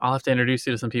 I'll have to introduce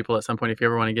you to some people at some point if you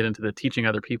ever want to get into the teaching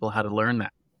other people how to learn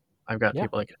that. I've got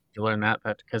people that can learn that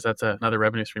because that's another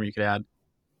revenue stream you could add.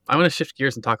 I want to shift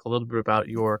gears and talk a little bit about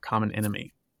your common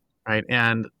enemy, right?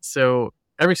 And so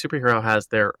every superhero has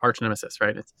their arch nemesis,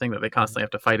 right? It's the thing that they constantly have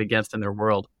to fight against in their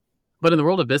world. But in the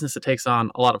world of business, it takes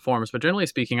on a lot of forms. But generally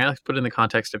speaking, I like to put it in the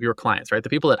context of your clients, right? The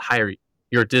people that hire you,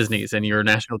 your Disneys and your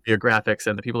National Geographics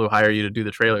and the people who hire you to do the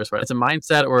trailers, right? It's a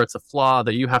mindset or it's a flaw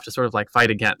that you have to sort of like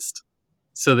fight against,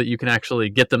 so that you can actually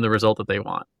get them the result that they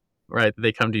want, right? That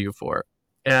they come to you for.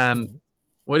 And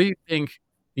what do you think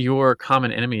your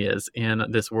common enemy is in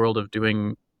this world of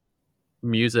doing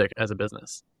music as a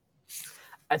business?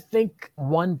 I think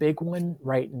one big one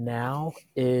right now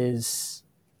is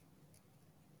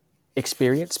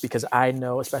experience, because I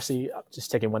know, especially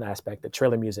just taking one aspect, the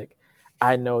trailer music,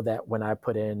 I know that when I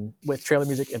put in, with trailer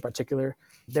music in particular,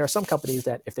 there are some companies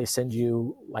that if they send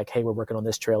you like, hey, we're working on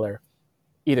this trailer,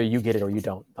 either you get it or you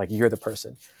don't. Like, you're the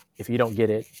person. If you don't get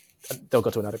it, they'll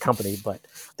go to another company. But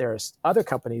there's other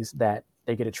companies that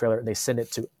they get a trailer and they send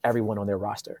it to everyone on their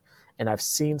roster. And I've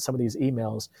seen some of these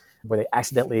emails where they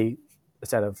accidentally,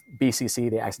 instead of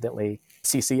BCC, they accidentally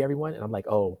CC everyone. And I'm like,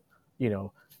 oh,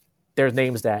 there's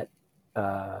names that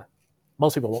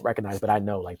most people won't recognize, but I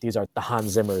know, like, these are the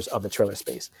Hans Zimmers of the trailer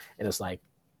space. And it's like,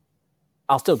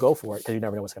 I'll still go for it because you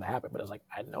never know what's going to happen. But I was like,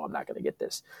 I know I'm not going to get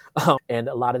this. And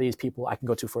a lot of these people I can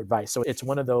go to for advice. So it's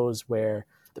one of those where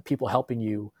the people helping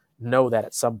you know that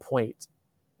at some point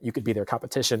you could be their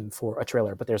competition for a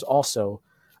trailer. But there's also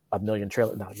not a million,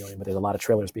 but there's a lot of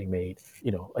trailers being made,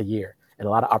 a year, and a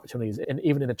lot of opportunities. And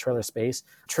even in the trailer space,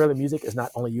 trailer music is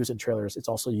not only used in trailers, it's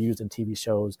also used in TV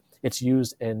shows. It's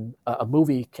used in a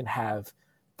movie can have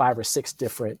 5 or 6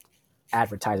 different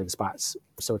advertising spots.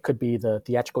 So it could be the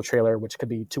theatrical trailer, which could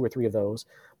be 2 or 3 of those,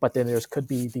 but then could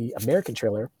be the American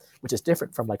trailer, which is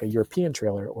different from like a European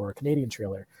trailer or a Canadian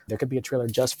trailer. There could be a trailer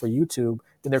just for YouTube.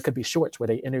 Then there could be shorts where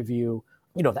they interview,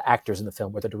 the actors in the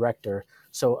film or the director.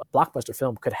 So a blockbuster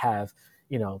film could have,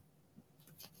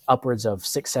 upwards of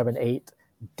 6, 7, 8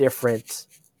 different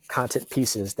content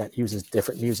pieces that uses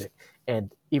different music.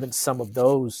 And even some of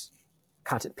those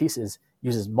content pieces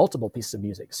uses multiple pieces of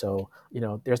music. So,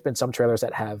 there's been some trailers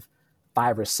that have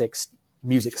 5 or 6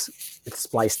 musics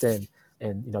spliced in,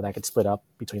 and, that could split up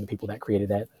between the people that created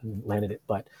that and landed it.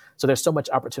 But so there's so much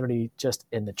opportunity just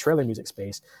in the trailer music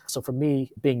space. So for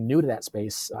me, being new to that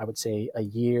space, I would say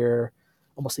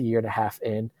almost a year and a half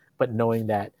in, but knowing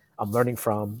that I'm learning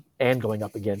from and going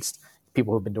up against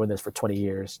people who've been doing this for 20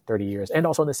 years, 30 years, and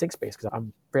also in the sync space, because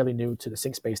I'm fairly new to the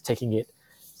sync space, taking it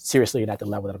seriously and at the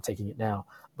level that I'm taking it now,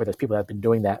 where there's people that have been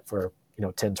doing that for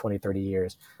 10, 20, 30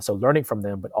 years. So learning from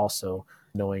them, but also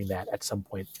knowing that at some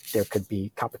point there could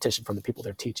be competition from the people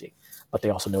they're teaching, but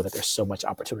they also know that there's so much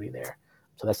opportunity there.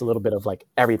 So that's a little bit of like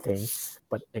everything,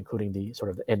 but including the sort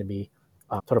of the enemy,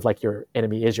 sort of like your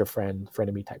enemy is your friend,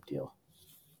 frenemy type deal.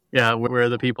 Yeah, where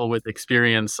the people with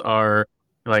experience are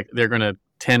like, they're going to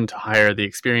tend to hire the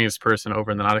experienced person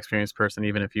over the not experienced person,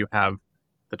 even if you have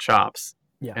the chops.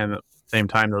 Yeah. And at the same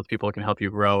time, those people can help you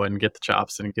grow and get the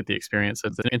chops and get the experience. So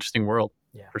it's an interesting world,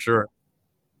 for sure.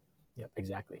 Yep,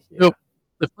 exactly. Yeah. So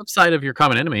the flip side of your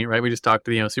common enemy, right? We just talked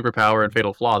to, superpower and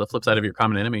fatal flaw. The flip side of your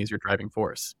common enemy is your driving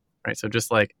force, right? So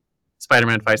just like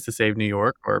Spider-Man fights to save New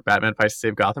York, or Batman fights to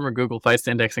save Gotham, or Google fights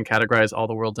to index and categorize all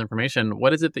the world's information,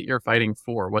 what is it that you're fighting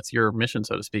for? What's your mission,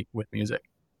 so to speak, with music?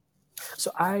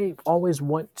 So I always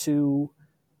want to,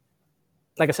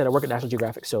 like I said, I work at National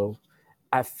Geographic, so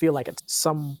I feel like at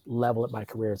some level in my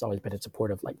career, it's always been in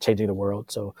support of like changing the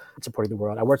world. So supporting the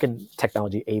world. I work in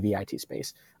technology, AV, IT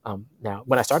space. Now,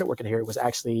 when I started working here, it was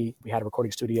actually, we had a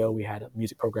recording studio, we had a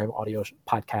music program, audio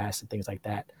podcasts and things like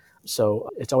that. So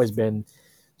it's always been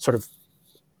sort of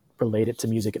related to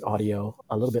music and audio,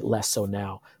 a little bit less so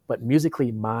now. But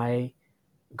musically, my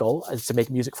goal is to make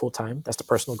music full time. That's the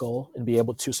personal goal, and be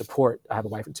able to support. I have a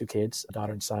wife and two kids, a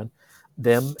daughter and son,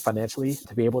 them financially,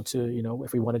 to be able to,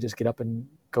 if we want to just get up and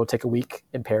go take a week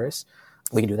in Paris,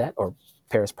 we can do that. Or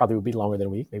Paris probably would be longer than a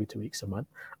week, maybe 2 weeks, a month.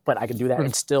 But I can do that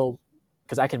and still,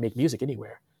 because I can make music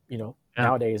anywhere.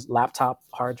 Nowadays, laptop,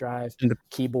 hard drive,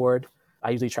 keyboard. I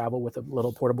usually travel with a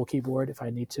little portable keyboard if I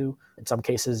need to. In some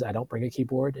cases, I don't bring a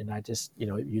keyboard, and I just,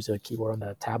 use a keyboard on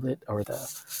the tablet or the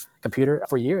computer.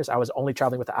 For years, I was only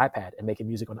traveling with the iPad and making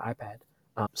music on the iPad.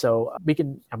 So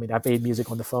I've made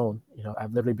music on the phone.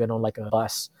 I've literally been on like a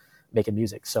bus making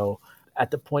music. So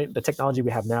at the technology we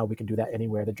have now, we can do that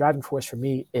anywhere. The driving force for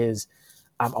me is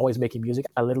I'm always making music.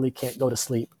 I literally can't go to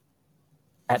sleep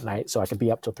at night, so I can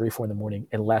be up till 3, 4 in the morning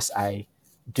unless I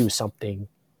do something,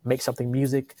 make something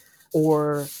music,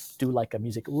 or do like a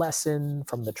music lesson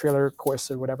from the trailer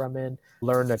course or whatever I'm in,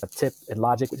 learn a tip in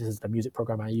Logic, which is the music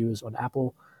program I use on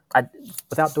Apple.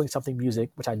 Without doing something music,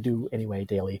 which I do anyway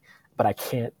daily, but I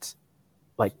can't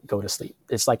like go to sleep.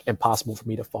 It's like impossible for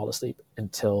me to fall asleep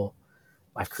until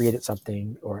I've created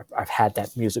something or I've had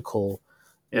that musical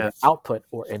output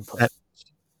or input.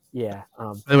 Yeah.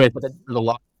 By the way, the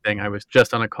Logic thing, I was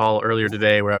just on a call earlier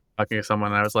today where I was talking to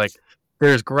someone and I was like,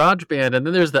 there's GarageBand, and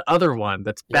then there's the other one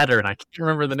that's better, and I can't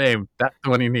remember the name. That's the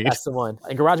one you need. That's the one.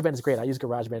 And GarageBand is great. I use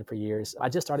GarageBand for years. I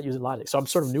just started using Logic. So I'm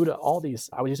sort of new to all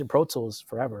these. I was using Pro Tools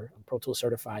forever. I'm Pro Tools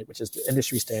certified, which is the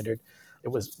industry standard. It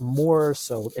was more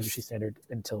so industry standard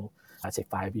until, I'd say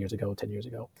 5 years ago, 10 years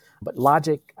ago. But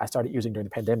Logic, I started using during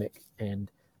the pandemic. And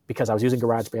because I was using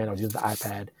GarageBand, I was using the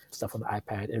iPad, stuff on the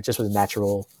iPad. And it just was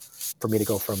natural for me to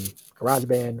go from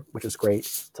GarageBand, which was great,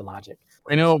 to Logic.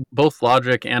 I know both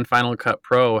Logic and Final Cut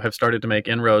Pro have started to make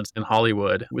inroads in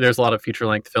Hollywood. There's a lot of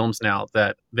feature-length films now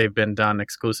that they've been done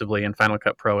exclusively in Final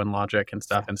Cut Pro and Logic and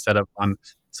stuff instead of on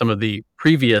some of the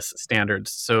previous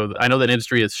standards. So I know that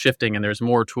industry is shifting and there's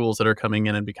more tools that are coming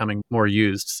in and becoming more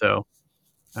used. So,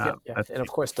 And of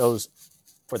course, those,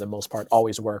 for the most part,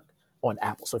 always work on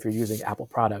Apple. So if you're using Apple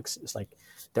products, it's like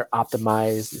they're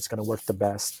optimized. It's going to work the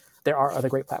best. There are other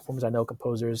great platforms. I know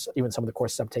composers, even some of the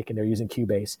courses I've taken, they're using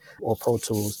Cubase or Pro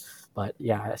Tools. But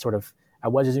yeah, I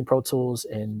was using Pro Tools,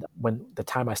 and when the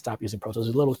time I stopped using Pro Tools, it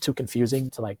was a little too confusing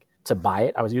to buy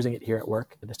it. I was using it here at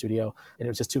work in the studio, and it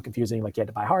was just too confusing. Like you had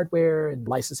to buy hardware and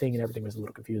licensing, and everything was a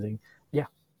little confusing. Yeah.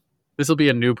 This will be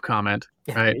a noob comment,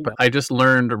 right? But I just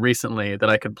learned recently that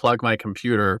I could plug my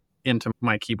computer into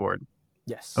my keyboard.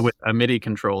 Yes. With a MIDI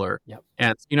controller. Yep.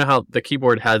 And you know how the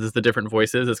keyboard has the different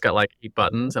voices? It's got like 8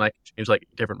 buttons, and I can change like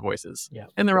different voices. Yeah.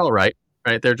 And they're all right?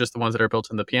 They're just the ones that are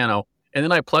built in the piano. And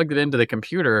then I plugged it into the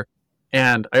computer,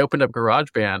 and I opened up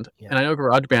GarageBand. Yeah. And I know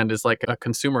GarageBand is like a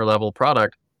consumer level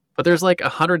product, but there's like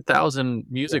 100,000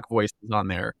 music voices on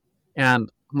there. And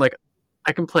I'm like,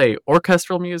 I can play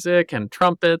orchestral music and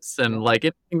trumpets and like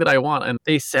anything that I want, and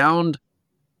they sound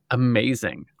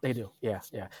amazing. They do. Yeah.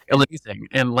 Amazing.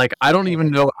 And like, I don't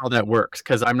even know how that works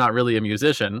because I'm not really a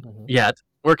musician yet,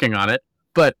 working on it.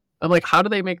 But I'm like, how do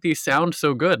they make these sound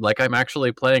so good? Like I'm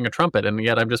actually playing a trumpet, and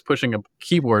yet I'm just pushing a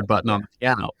keyboard button on the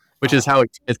piano, which is how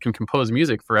it can compose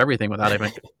music for everything without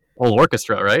having a whole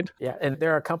orchestra, right? Yeah. And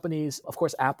there are companies, of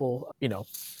course, Apple,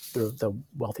 the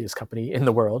wealthiest company in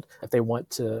the world, if they want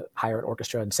to hire an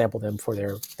orchestra and sample them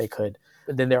they could.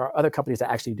 And then there are other companies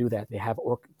that actually do that. They have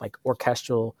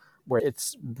orchestral, where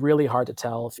it's really hard to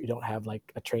tell if you don't have like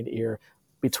a trained ear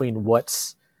between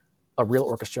what's a real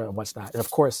orchestra and what's not. And of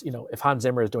course, if Hans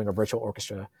Zimmer is doing a virtual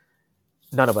orchestra,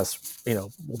 none of us,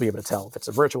 will be able to tell if it's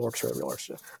a virtual orchestra or a real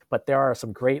orchestra. But there are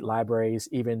some great libraries,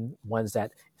 even ones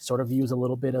that sort of use a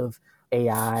little bit of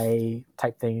AI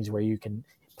type things where you can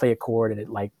play a chord and it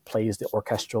like plays the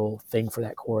orchestral thing for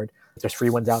that chord. There's free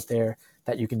ones out there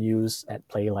that you can use that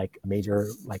play like major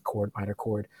like chord, minor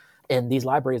chord. And these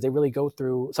libraries, they really go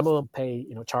through, some of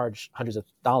them charge hundreds of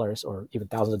dollars or even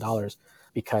thousands of dollars,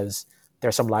 because there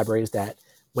are some libraries that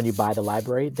when you buy the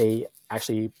library, they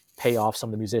actually pay off some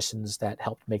of the musicians that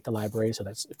helped make the library. So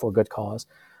that's for a good cause.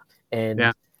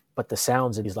 But the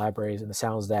sounds of these libraries and the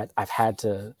sounds that I've had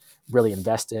to really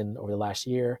invest in over the last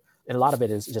year, and a lot of it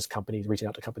is just companies reaching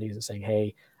out to companies and saying,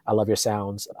 hey, I love your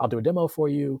sounds. I'll do a demo for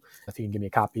you if you can give me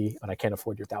a copy, but I can't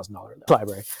afford your $1,000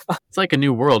 library. It's like a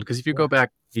new world, because if you go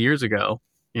back years ago,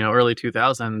 early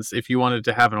 2000s, if you wanted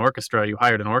to have an orchestra, you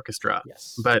hired an orchestra.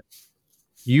 Yes. But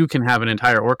you can have an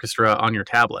entire orchestra on your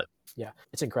tablet. Yeah,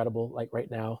 it's incredible. Like right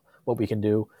now, what we can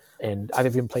do. And I've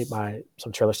even played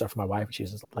some trailer stuff for my wife. And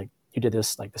she's just like, you did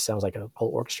this, like this sounds like a whole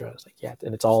orchestra. It's like, yeah.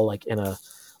 And it's all like in a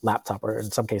laptop, or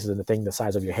in some cases in the thing the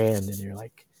size of your hand. And you're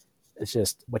like, It's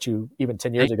just what you, even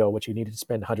 10 years ago, what you needed to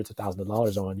spend hundreds of thousands of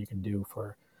dollars on, you can do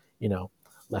for,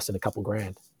 less than a couple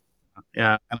grand.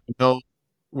 Yeah. And I know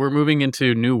we're moving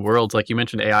into new worlds. Like you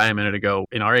mentioned AI a minute ago.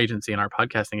 In our agency, in our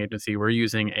podcasting agency, we're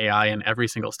using AI in every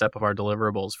single step of our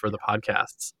deliverables for the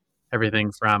podcasts.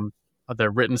 Everything from the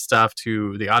written stuff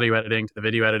to the audio editing to the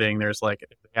video editing. There's like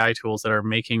AI tools that are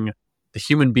making the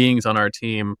human beings on our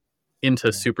team into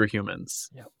superhumans.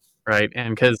 Yep. Right.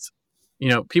 And because,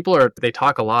 they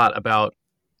talk a lot about,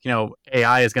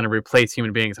 AI is going to replace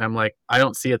human beings. I'm like, I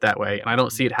don't see it that way. And I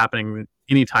don't see it happening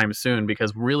anytime soon,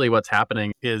 because really what's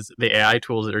happening is the AI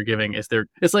tools that are giving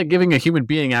it's like giving a human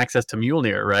being access to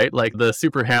Mjolnir, right? Like the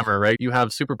super hammer, right? You have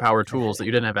superpower tools that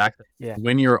you didn't have access to. Yeah.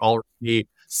 When you're already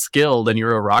skilled and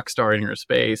you're a rock star in your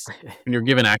space and you're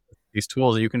given access to these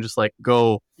tools, you can just like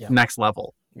go next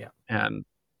level. Yeah. And,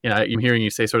 I'm hearing you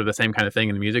say sort of the same kind of thing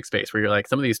in the music space where you're like,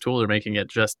 some of these tools are making it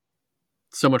just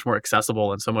so much more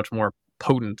accessible and so much more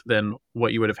potent than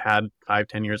what you would have had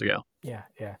 5-10 years ago. Yeah.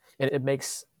 Yeah. And it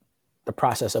makes the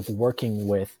process of working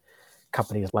with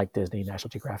companies like Disney, National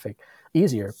Geographic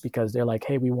easier, because they're like,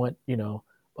 hey, we want, an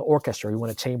orchestra, we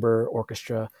want a chamber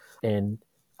orchestra. And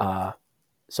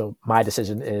so my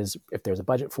decision is, if there's a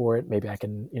budget for it, maybe I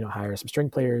can, hire some string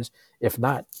players. If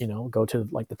not, go to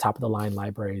like the top of the line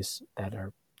libraries that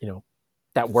are,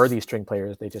 that were these string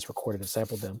players. They just recorded and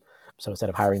sampled them. So instead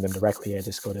of hiring them directly, I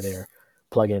just go to their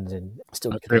plugins and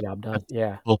still get the job done.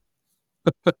 Yeah. Cool.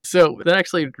 So that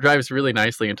actually drives really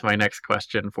nicely into my next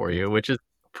question for you, which is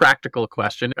a practical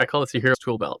question. I call this your hero's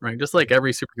tool belt, right? Just like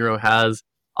every superhero has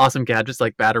awesome gadgets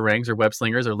like batarangs or web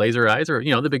slingers or laser eyes or,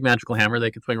 the big magical hammer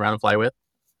they can swing around and fly with.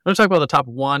 I'm going to talk about the top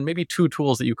 1, maybe 2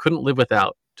 tools that you couldn't live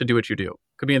without to do what you do.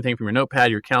 Could be anything from your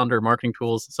notepad, your calendar, marketing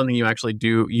tools, something you actually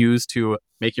do use to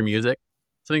make your music,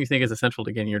 something you think is essential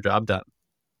to getting your job done.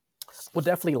 Well,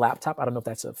 definitely laptop. I don't know if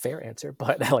that's a fair answer,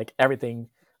 but like everything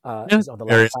is on the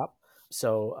laptop.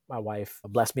 So my wife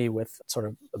blessed me with sort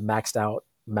of a maxed out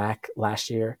Mac last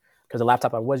year, because the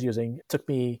laptop I was using took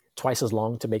me twice as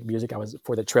long to make music. I was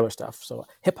for the trailer stuff. So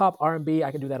hip hop, R&B,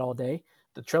 I can do that all day.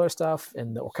 The trailer stuff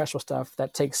and the orchestral stuff,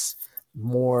 that takes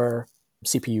more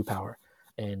CPU power.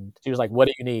 And she was like, what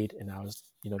do you need? And I was,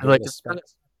 like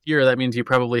here, that means you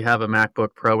probably have a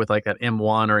MacBook Pro with like that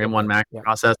M1 or M1 Max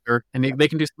processor, and they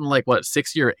can do something like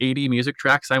 60 or 80 music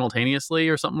tracks simultaneously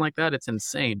or something like that. It's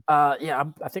insane. I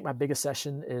think my biggest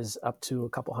session is up to a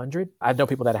couple hundred. I know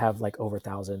people that have like over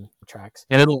 1,000 tracks,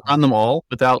 and it'll run them all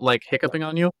without like hiccuping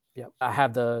on you. Yeah, I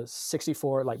have the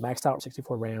 64 like maxed out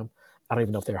 64 RAM. I don't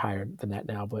even know if they're higher than that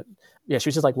now, but yeah, she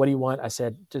was just like, "What do you want?" I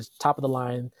said, "Just top of the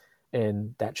line."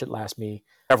 And that should last me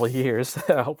several years,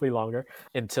 hopefully longer,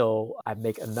 until I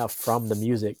make enough from the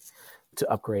music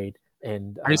to upgrade.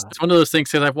 And it's one of those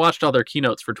things, because I've watched all their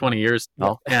keynotes for 20 years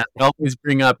now, and they always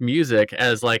bring up music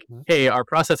as like, hey, our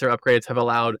processor upgrades have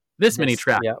allowed this many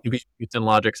tracks to be used in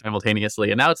Logic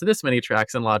simultaneously, and now it's this many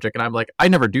tracks in Logic. And I'm like, I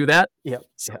never do that.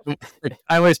 So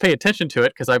I always pay attention to it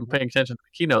because I'm paying attention to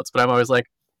the keynotes, but I'm always like,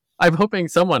 I'm hoping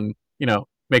someone,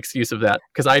 makes use of that,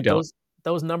 because I don't.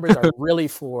 Those numbers are really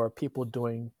for people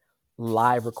doing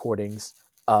live recordings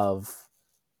of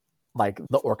like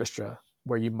the orchestra,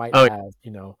 where you might have,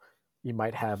 you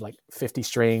might have like 50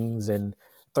 strings and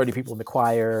 30 people in the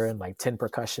choir and like 10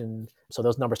 percussion. So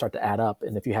those numbers start to add up.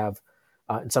 And if you have,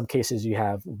 in some cases, you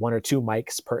have 1 or 2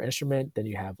 mics per instrument, then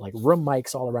you have like room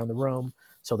mics all around the room.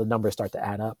 So the numbers start to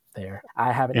add up there.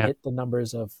 I haven't hit the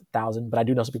numbers of 1,000, but I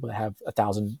do know some people that have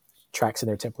 1,000 tracks in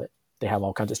their template. They have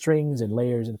all kinds of strings and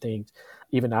layers and things.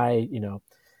 Even I,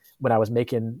 when I was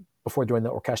before doing the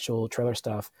orchestral trailer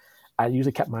stuff, I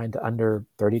usually kept mine to under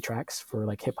 30 tracks for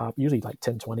like hip hop, usually like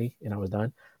 10, 20, and I was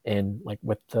done. And like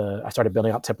I started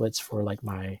building out templates for like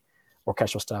my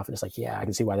orchestral stuff. And it's like, I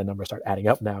can see why the numbers start adding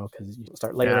up now, because you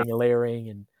start layering and layering.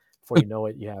 And before you know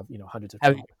it, you have, hundreds of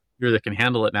tracks. That can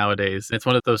handle it nowadays. It's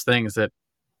one of those things that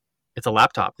it's a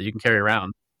laptop that you can carry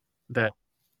around that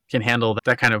can handle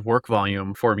that kind of work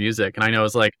volume for music. And I know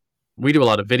it's like, we do a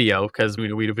lot of video because we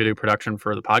do video production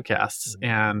for the podcasts,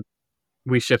 and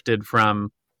we shifted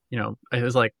from, it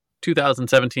was like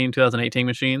 2017, 2018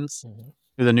 machines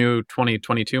to the new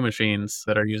 2022 machines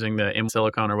that are using the M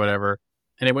silicone or whatever.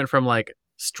 And it went from like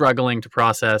struggling to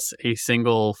process a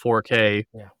single 4K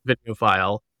video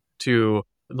file to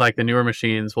like the newer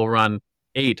machines will run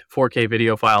 8 4K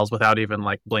video files without even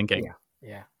like blinking.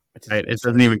 Yeah. Right. It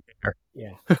doesn't even care.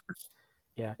 Yeah.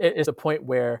 It's a point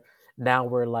where now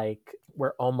we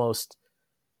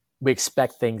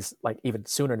expect things like even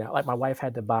sooner now. Like my wife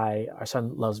had to buy, our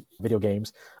son loves video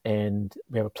games, and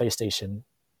we have a PlayStation,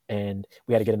 and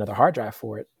we had to get another hard drive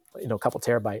for it, a couple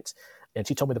terabytes. And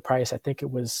she told me the price. I think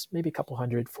it was maybe a couple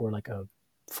hundred for like a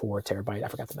 4 terabyte. I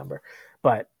forgot the number,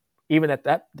 but even at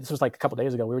that, this was like a couple of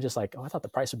days ago, we were just like, oh, I thought the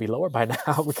price would be lower by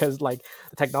now because like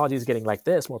the technology is getting like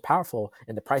this, more powerful,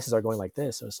 and the prices are going like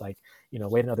this. So it's like,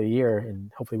 wait another year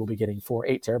and hopefully we'll be getting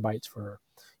 8 terabytes for,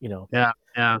 Yeah.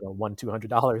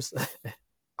 $200.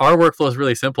 Our workflow is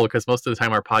really simple because most of the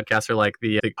time our podcasts are like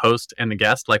the host and the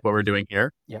guest, like what we're doing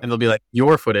here. Yep. And they'll be like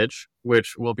your footage,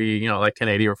 which will be, like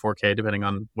 1080 or 4K, depending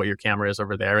on what your camera is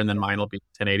over there. And then mine will be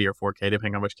 1080 or 4K,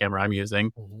 depending on which camera I'm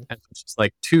using. Mm-hmm. And it's just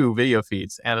like 2 video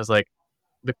feeds. And it's like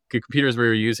the computers we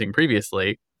were using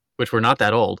previously, which were not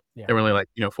that old, they were only like,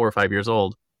 4 or 5 years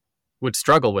old, would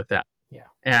struggle with that. Yeah.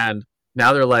 And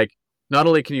now they're like, not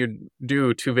only can you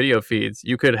do 2 video feeds,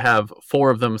 you could have 4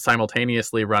 of them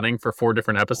simultaneously running for 4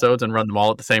 different episodes and run them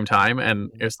all at the same time.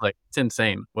 And it's like, it's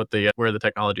insane where the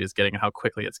technology is getting and how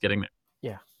quickly it's getting there.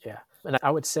 Yeah. Yeah. And I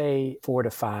would say 4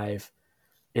 to 5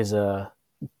 is a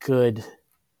good,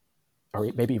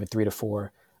 or maybe even 3 to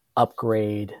 4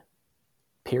 upgrade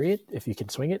period, if you can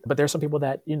swing it. But there's some people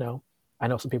that, I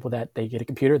know some people that they get a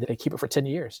computer that they keep it for 10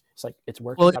 years. It's like, it's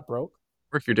working, not broke.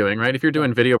 Work you're doing, right? If you're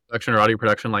doing video production or audio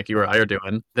production like you or I are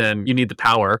doing, then you need the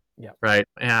power, right?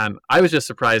 And I was just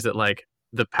surprised that like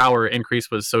the power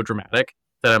increase was so dramatic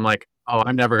that I'm like, oh,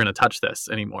 I'm never going to touch this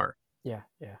anymore. Yeah.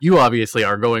 You obviously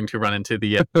are going to run into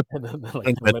the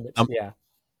limits. Yeah.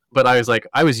 But I was like,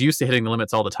 I was used to hitting the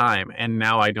limits all the time, and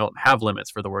now I don't have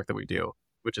limits for the work that we do,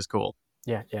 which is cool.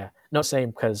 Yeah. No,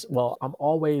 same, because I'm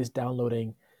always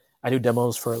downloading. I do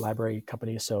demos for library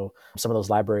companies. So some of those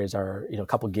libraries are, a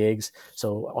couple gigs.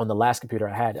 So on the last computer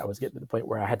I had, I was getting to the point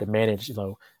where I had to manage,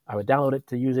 I would download it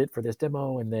to use it for this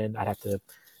demo. And then I'd have to,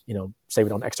 save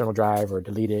it on an external drive or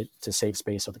delete it to save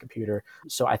space on the computer.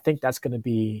 So I think that's going to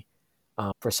be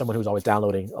for someone who's always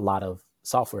downloading a lot of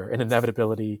software, an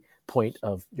inevitability point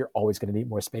of you're always going to need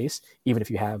more space, even if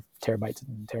you have terabytes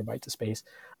and terabytes of space.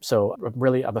 So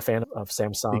I'm a fan of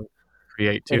Samsung.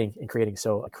 Creating.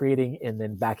 So creating and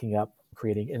then backing up,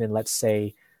 creating. And then let's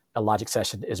say a Logic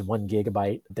session is 1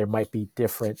 gigabyte. There might be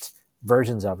different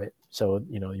versions of it. So,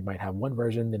 you might have one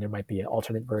version, then there might be an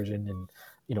alternate version and,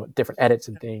 different edits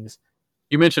and things.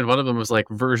 You mentioned one of them was like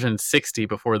version 60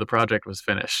 before the project was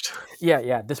finished.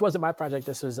 Yeah. This wasn't my project.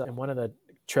 This was in one of the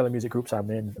trailer music groups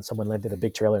I'm in. And someone lent it a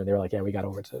big trailer and they were like, yeah, we got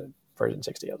over to version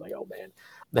 60. I was like, oh man,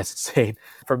 that's insane.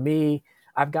 For me,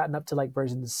 I've gotten up to like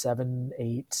version 7,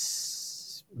 8,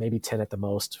 maybe 10 at the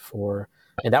most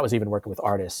and that was even working with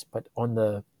artists. But on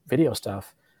the video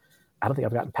stuff, I don't think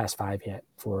I've gotten past 5 yet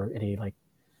for any like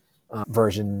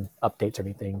version updates or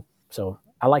anything. So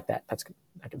I like that.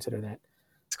 I consider that.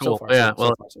 It's cool. So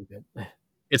far, so good.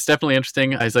 It's definitely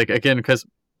interesting. I was like, again, because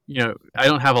I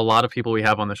don't have a lot of people we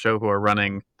have on the show who are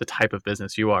running the type of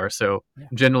business you are. So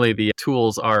generally the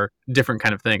tools are different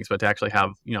kind of things, but to actually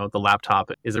have, the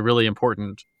laptop is a really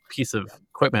important piece of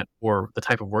equipment for the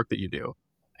type of work that you do.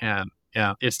 And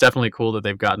it's definitely cool that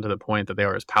they've gotten to the point that they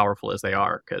are as powerful as they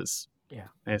are. Because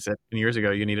I said 10 years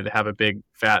ago, you needed to have a big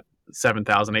fat $7,000,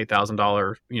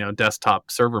 $8,000,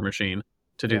 desktop server machine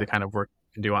to do the kind of work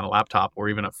you can do on a laptop or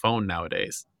even a phone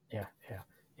nowadays. Yeah.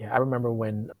 I remember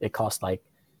when it cost like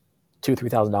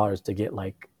 $2,000-$3,000 to get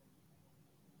like,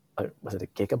 was it a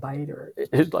gigabyte or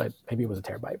maybe it was a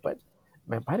terabyte, but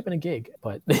it might have been a gig.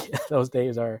 But those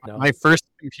days are. My first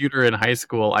computer in high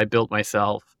school, I built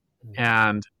myself,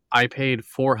 and I paid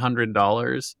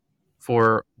 $400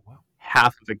 for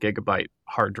half of a gigabyte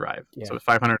hard drive. So it was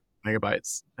 500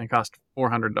 megabytes and it cost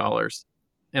 $400.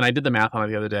 And I did the math on it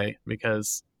the other day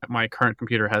because my current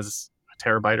computer has a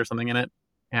terabyte or something in it.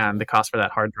 And the cost for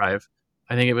that hard drive,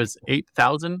 I think it was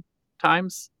 8,000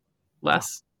 times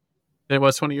less than it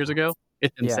was 20 years ago.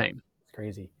 It's insane. It's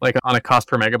crazy. Like on a cost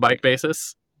per megabyte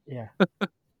basis. Yeah.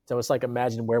 So it's like,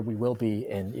 imagine where we will be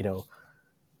in,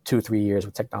 2-3 years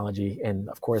with technology. And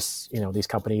of course, these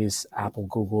companies, Apple,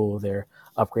 Google, they're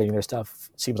upgrading their stuff.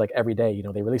 Seems like every day,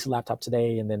 they release a laptop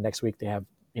today and then next week they have,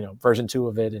 version 2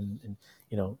 of it and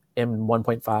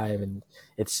M1.5, and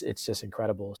it's just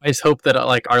incredible. I just hope that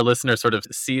like our listeners sort of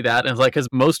see that, and it's like, because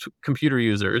most computer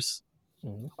users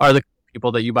are the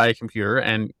people that you buy a computer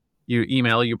and you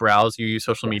email, you browse, you use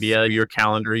social media, your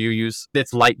calendar,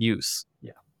 it's light use.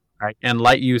 Right. And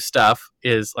light use stuff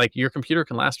is like your computer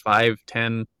can last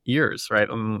 5-10 years, right?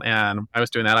 And I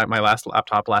was doing that. My last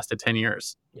laptop lasted 10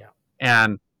 years. Yeah.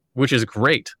 And which is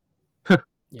great. But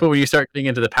when you start getting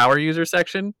into the power user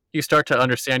section, you start to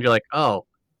understand, you're like, oh,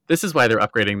 this is why they're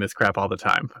upgrading this crap all the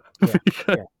time.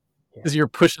 Because you're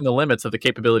pushing the limits of the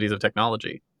capabilities of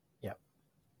technology. Yeah.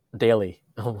 Daily.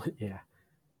 Oh, yeah.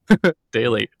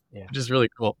 Daily. Yeah. Which is really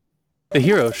cool. The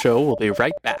Hero Show will be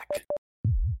right back.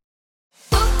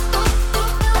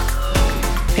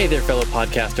 Hey there, fellow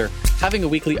podcaster. Having a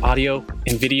weekly audio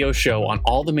and video show on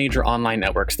all the major online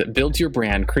networks that builds your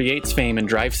brand, creates fame, and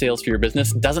drives sales for your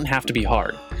business doesn't have to be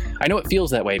hard. I know it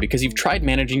feels that way because you've tried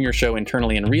managing your show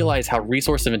internally and realize how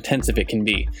resource intensive it can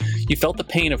be. You felt the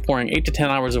pain of pouring 8 to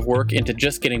 10 hours of work into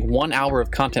just getting 1 hour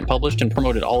of content published and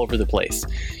promoted all over the place.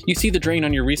 You see the drain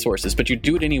on your resources, but you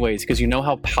do it anyways because you know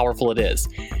how powerful it is.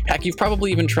 Heck, you've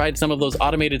probably even tried some of those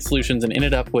automated solutions and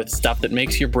ended up with stuff that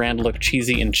makes your brand look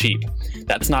cheesy and cheap.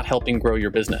 That's not helping grow your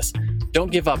business.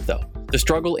 Don't give up though. The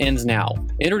struggle ends now.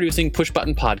 Introducing Push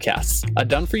Button Podcasts, a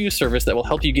done-for-you service that will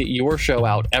help you get your show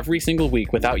out every single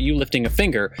week without you lifting a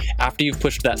finger after you've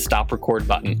pushed that stop record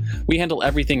button. We handle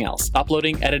everything else: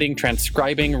 uploading, editing,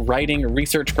 transcribing, writing,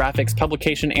 research, graphics,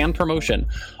 publication, and promotion,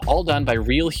 all done by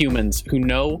real humans who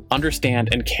know,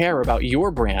 understand, and care about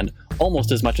your brand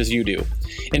almost as much as you do.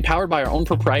 Empowered by our own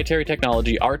proprietary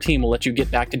technology, our team will let you get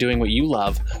back to doing what you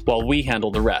love while we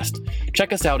handle the rest.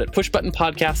 Check us out at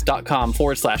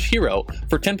pushbuttonpodcast.com/hero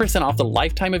for 10% off the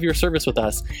lifetime of your service with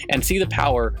us, and see the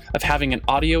power of having an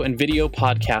audio and video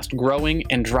podcast growing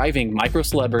and driving micro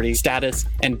celebrity status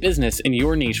and business in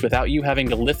your niche without you having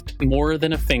to lift more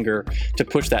than a finger to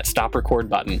push that stop record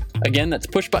button. Again, that's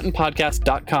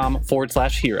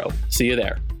pushbuttonpodcast.com/hero. See you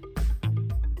there.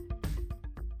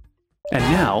 And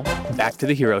now, back to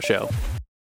the Hero Show.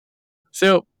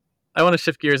 So I want to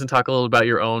shift gears and talk a little about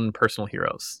your own personal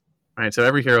heroes. All right, so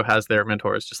every hero has their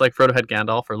mentors, just like Frodo had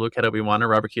Gandalf, or Luke had Obi-Wan, or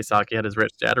Robert Kiyosaki had his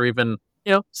rich dad, or even,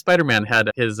 Spider-Man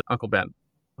had his Uncle Ben.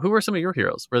 Who were some of your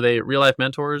heroes? Were they real-life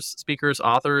mentors, speakers,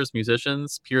 authors,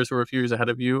 musicians, peers who were a few years ahead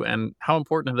of you? And how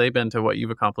important have they been to what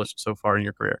you've accomplished so far in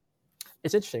your career?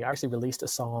 It's interesting. I actually released a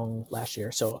song last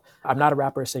year. So I'm not a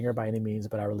rapper or singer by any means,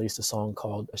 but I released a song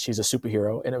called She's a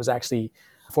Superhero. And it was actually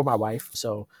for my wife.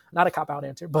 So not a cop-out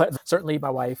answer, but certainly my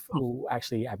wife, who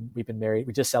actually we've been married.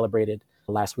 We just celebrated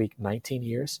last week 19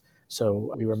 years.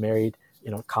 So we were married,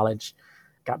 college,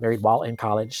 got married while in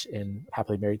college, and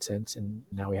happily married since. And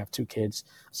now we have 2 kids.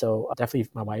 So definitely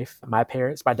my wife. My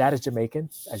parents, my dad is Jamaican,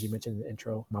 as you mentioned in the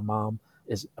intro. My mom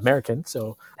is American.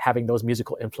 So having those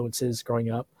musical influences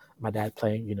growing up, my dad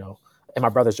playing, and my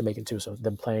brother's Jamaican too. So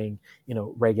them playing,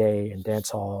 reggae and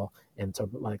dancehall and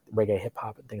sort of like reggae hip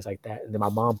hop and things like that. And then my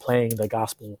mom playing the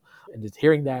gospel and just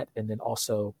hearing that, and then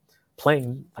also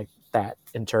playing like that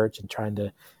in church and trying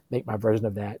to make my version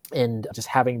of that. And just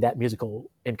having that musical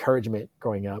encouragement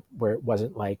growing up, where it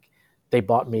wasn't like they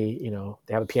bought me,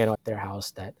 they have a piano at their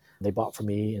house that they bought for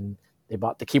me, and they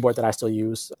bought the keyboard that I still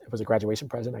use. It was a graduation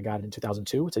present. I got it in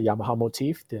 2002. It's a Yamaha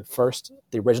motif, the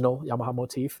original Yamaha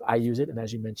motif. I use it, and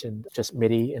as you mentioned, just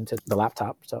MIDI into the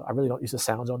laptop. So I really don't use the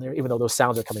sounds on there, even though those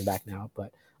sounds are coming back now,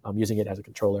 but I'm using it as a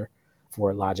controller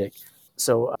for Logic.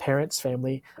 So parents,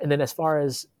 family. And then as far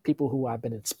as people who I've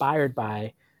been inspired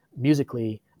by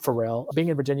musically, Pharrell, being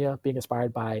in Virginia, being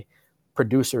inspired by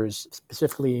producers,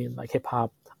 specifically in like hip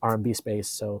hop, R&B space.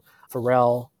 So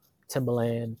Pharrell,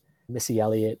 Timbaland, Missy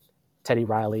Elliott, Teddy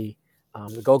Riley,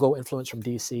 the go-go influence from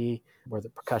DC, where the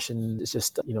percussion is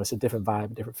just, it's a different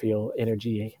vibe, different feel,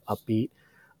 energy, upbeat.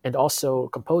 And also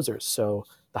composers. So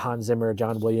the Hans Zimmer,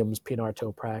 John Williams, Pinar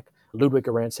Toprak, Ludwig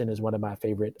Göransson is one of my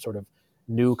favorite sort of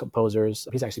new composers.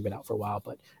 He's actually been out for a while,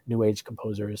 but new age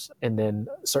composers. And then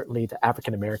certainly the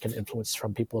African-American influence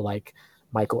from people like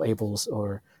Michael Abels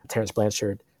or Terrence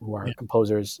Blanchard, who are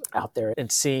composers out there.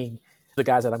 And seeing the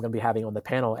guys that I'm going to be having on the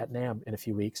panel at NAMM in a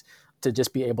few weeks, to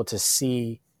just be able to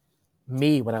see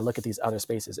me when I look at these other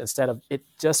spaces, instead of it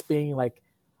just being like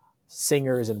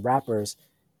singers and rappers,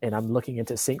 and I'm looking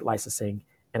into sync licensing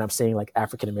and I'm seeing like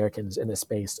African Americans in this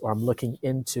space, or I'm looking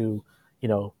into,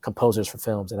 composers for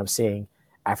films and I'm seeing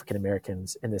African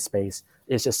Americans in this space.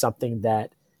 It's just something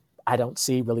that I don't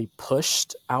see really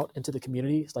pushed out into the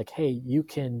community. It's like, hey, you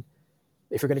can,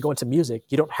 if you're going to go into music,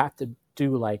 you don't have to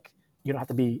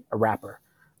be a rapper.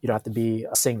 You don't have to be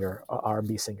a singer, or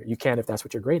R&B singer. You can if that's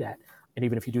what you're great at. And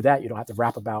even if you do that, you don't have to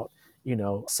rap about,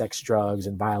 sex, drugs,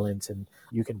 and violence. And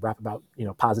you can rap about,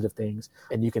 positive things.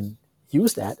 And you can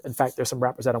use that. In fact, there's some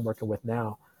rappers that I'm working with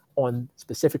now on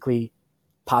specifically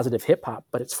positive hip hop,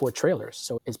 but it's for trailers.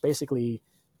 So it's basically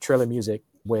trailer music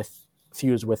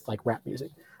fused with like rap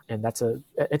music. And that's an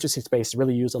interesting space. It's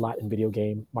really used a lot in video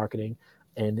game marketing.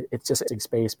 And it's just a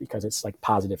space because it's like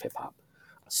positive hip hop.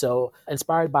 So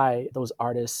inspired by those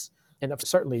artists, and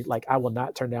certainly like I will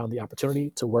not turn down the opportunity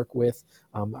to work with,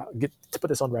 to put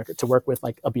this on record, to work with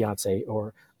like a Beyonce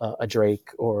or a Drake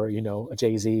or, a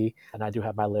Jay-Z. And I do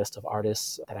have my list of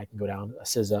artists that I can go down: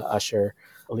 SZA, Usher,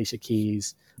 Alicia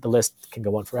Keys. The list can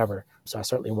go on forever. So I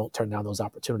certainly won't turn down those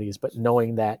opportunities, but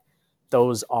knowing that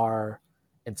those are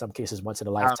in some cases once in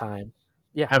a lifetime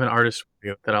Yeah, have an artist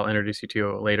that I'll introduce you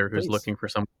to later who's please. looking for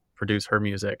someone to produce her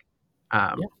music.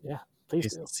 Yeah, yeah, please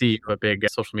She's do. the CEO of a big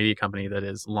social media company that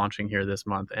is launching here this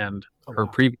month, and Oh, her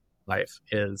wow. previous life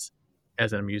is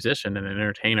as a musician and an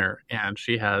entertainer, and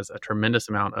she has a tremendous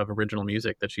amount of original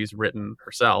music that she's written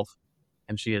herself,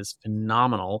 and she is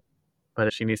phenomenal.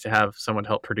 But she needs to have someone to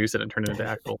help produce it and turn it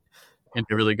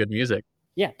into really good music.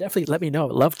 Yeah, definitely let me know.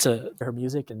 I'd love to hear her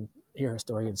music and hear her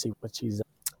story and see what she's.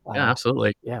 Yeah,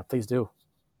 absolutely. Yeah, please do.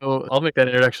 So I'll make that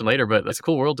introduction later, but it's a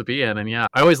cool world to be in. And yeah,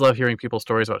 I always love hearing people's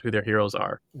stories about who their heroes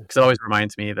are, because it always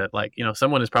reminds me that, like,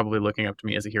 someone is probably looking up to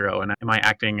me as a hero. And am I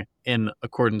acting in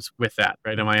accordance with that,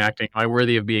 right? Am I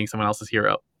worthy of being someone else's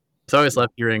hero? So I always love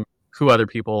hearing who other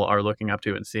people are looking up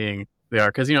to and seeing they are.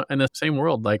 Because, in the same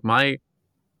world, like, my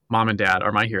mom and dad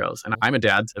are my heroes. And I'm a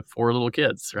dad to 4 little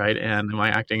kids, right? And am I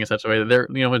acting in such a way that they're,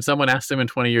 when someone asks them in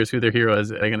 20 years who their hero is,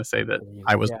 they're going to say that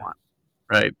I was Yeah, one,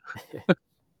 right?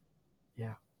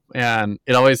 yeah, And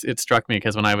it struck me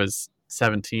because when I was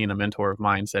 17, a mentor of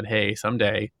mine said, "Hey,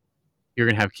 someday you're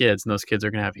going to have kids and those kids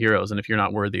are going to have heroes. And if you're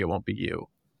not worthy, it won't be you."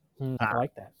 I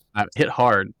like that. It hit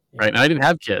hard, Yeah. right? And I didn't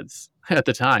have kids at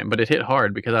the time, but it hit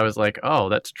hard because I was like, oh,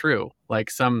 that's true. Like,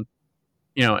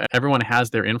 everyone has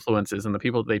their influences and the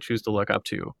people that they choose to look up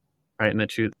to, right? And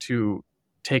that to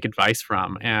take advice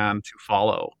from and to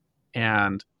follow.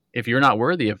 And if you're not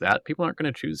worthy of that, people aren't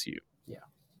going to choose you.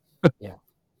 Yeah. Yeah.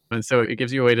 And so it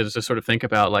gives you a way to just sort of think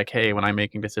about, like, hey, when I'm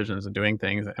making decisions and doing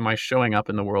things, am I showing up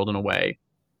in the world in a way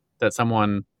that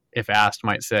someone, if asked,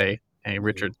 might say, hey,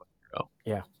 Richard's my hero.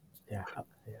 Yeah. Yeah.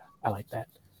 I like that.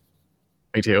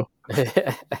 Me too.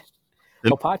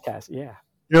 Podcast. Yeah.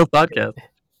 Podcast.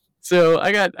 So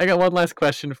I got one last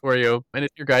question for you, and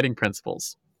it's your guiding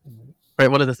principles. Right,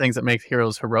 one of the things that makes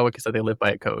heroes heroic is that they live by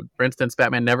a code. For instance,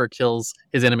 Batman never kills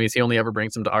his enemies. He only ever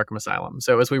brings them to Arkham Asylum.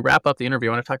 So as we wrap up the interview,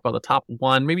 I want to talk about the top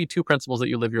 1, maybe 2 principles that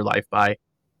you live your life by,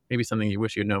 maybe something you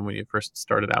wish you'd known when you first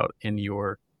started out in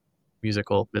your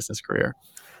musical business career.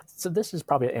 So this is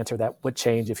probably an answer that would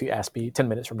change if you asked me 10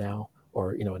 minutes from now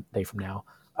or, a day from now.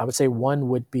 I would say one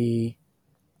would be,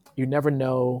 you never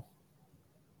know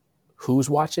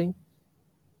who's watching,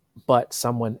 but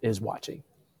someone is watching.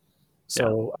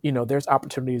 So, there's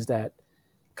opportunities that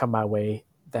come my way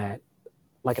that,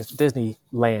 like at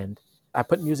Disneyland, I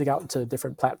put music out into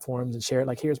different platforms and share it.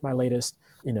 Like, here's my latest,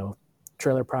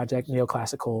 trailer project,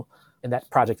 neoclassical. And that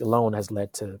project alone has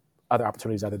led to other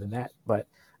opportunities other than that. But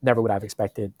never would I have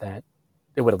expected that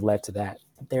it would have led to that.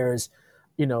 There's,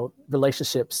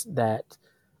 relationships that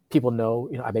people know.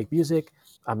 I make music.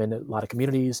 I'm in a lot of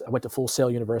communities. I went to Full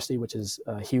Sail University, which is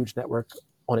a huge network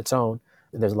on its own.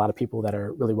 And there's a lot of people that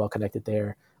are really well connected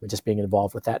there, and just being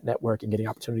involved with that network and getting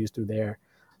opportunities through there.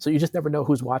 So you just never know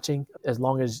who's watching. As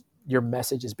long as your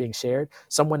message is being shared,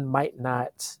 someone might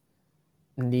not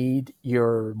need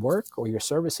your work or your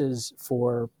services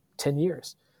for 10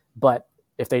 years. But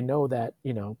if they know that,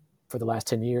 for the last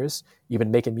 10 years, you've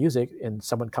been making music and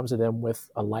someone comes to them with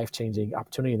a life-changing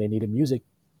opportunity and they need a music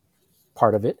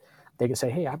part of it, they can say,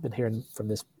 hey, I've been hearing from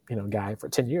this, guy for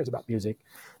 10 years about music.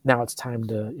 Now it's time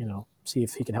to, see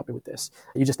if he can help me with this.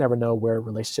 You just never know where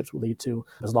relationships will lead to,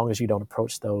 as long as you don't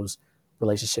approach those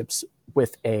relationships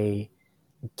with a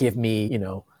give me,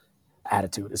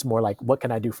 attitude. It's more like, what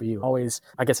can I do for you? Always,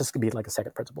 I guess this could be like a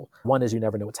second principle. One is you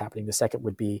never know what's happening. The second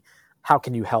would be, how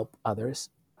can you help others?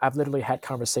 I've literally had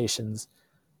conversations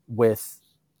with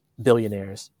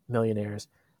billionaires, millionaires,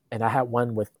 and I had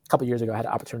one with a couple of years ago. I had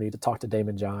an opportunity to talk to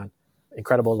Damon John,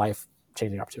 incredible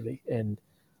life-changing opportunity. And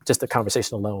just the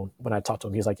conversation alone, when I talked to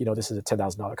him, he's like, this is a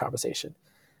 $10,000 conversation.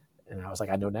 And I was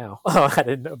like, I know now. I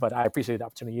didn't know, but I appreciate the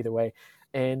opportunity either way.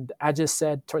 And I just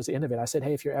said towards the end of it, I said,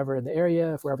 hey, if you're ever in the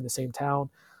area, if we're ever in the same town,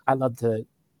 I'd love to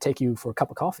take you for a cup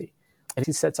of coffee. And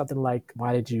he said something like,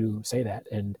 why did you say that?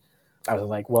 And I was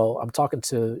like, well, I'm talking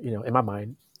to, in my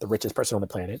mind, the richest person on the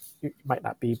planet. You might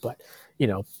not be, but,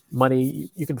 money,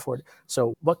 you can afford it.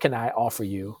 So what can I offer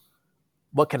you?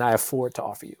 What can I afford to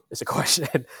offer you? It's a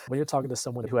question. When you're talking to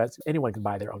someone anyone can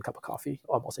buy their own cup of coffee,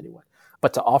 almost anyone.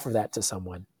 But to offer that to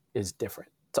someone is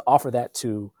different. To offer that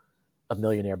to a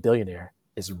millionaire, billionaire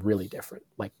is really different.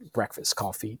 Like breakfast,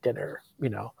 coffee, dinner,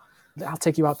 I'll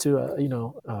take you out to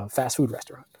a fast food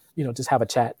restaurant, just have a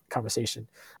chat conversation,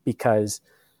 because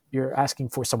you're asking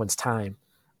for someone's time.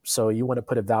 So you want to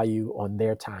put a value on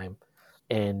their time.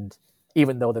 And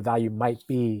even though the value might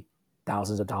be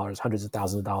thousands of dollars, hundreds of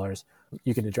thousands of dollars,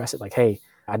 you can address it like, hey,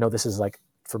 I know this is like,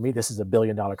 for me, this is $1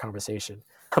 billion conversation.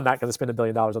 I'm not going to spend $1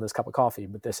 billion on this cup of coffee,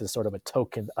 but this is sort of a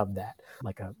token of that,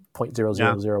 like a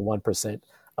 0.0001%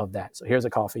 of that. So here's a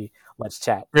coffee. Let's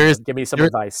chat. Give me some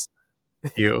advice.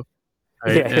 You,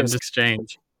 right? And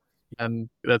exchange. And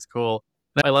that's cool.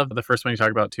 I love the first one you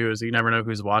talk about too, is you never know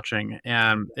who's watching.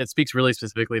 And it speaks really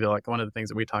specifically to like one of the things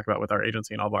that we talk about with our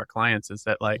agency and all of our clients is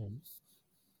that like Mm.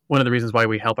 one of the reasons why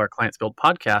we help our clients build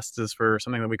podcasts is for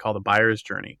something that we call the buyer's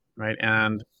journey, right?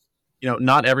 And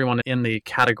not everyone in the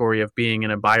category of being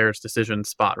in a buyer's decision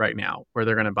spot right now where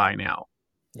they're going to buy now.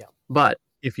 Yeah. But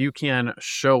if you can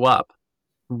show up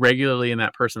regularly in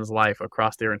that person's life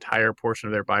across their entire portion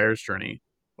of their buyer's journey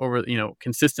over,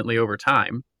 consistently over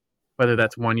time, whether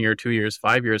that's 1 year, 2 years,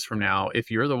 5 years from now, if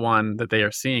you're the one that they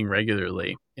are seeing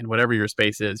regularly in whatever your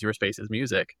space is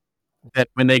music, that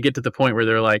when they get to the point where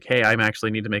they're like, hey, I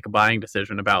actually need to make a buying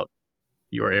decision about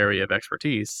your area of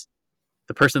expertise,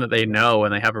 the person that they know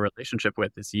and they have a relationship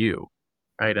with is you,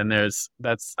 right? And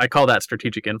I call that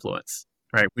strategic influence,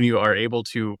 right? When you are able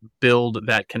to build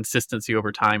that consistency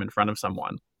over time in front of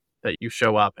someone, that you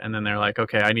show up and then they're like,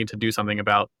 okay, I need to do something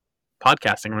about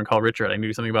podcasting. I'm going to call Richard. I need to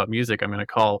do something about music. I'm going to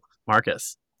call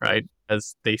Marcus, right?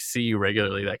 As they see you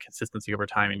regularly, that consistency over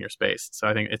time in your space. So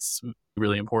I think it's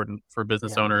really important for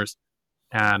business owners.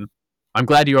 And I'm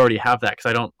glad you already have that because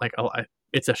I don't like,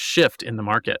 it's a shift in the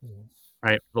market,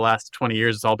 right? For the last 20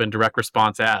 years, it's all been direct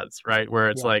response ads, right? Where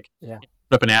it's put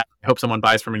up an ad, I hope someone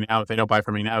buys from me now. If they don't buy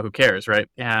from me now, who cares, right?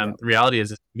 And the reality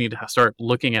is you need to start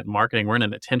looking at marketing. We're in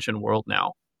an attention world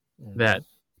now that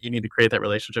you need to create that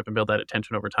relationship and build that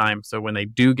attention over time. So when they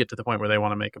do get to the point where they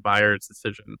want to make a buyer's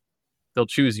decision, they'll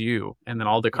choose you. And then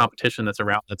all the competition that's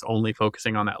around that's only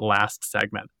focusing on that last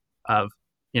segment of,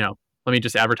 let me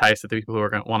just advertise to the people who are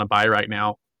going to want to buy right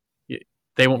now.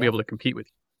 They won't be able to compete with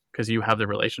you because you have the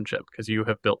relationship, because you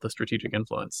have built the strategic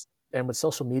influence. And with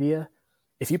social media,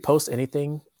 if you post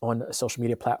anything on a social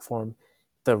media platform,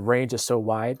 the range is so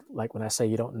wide. Like when I say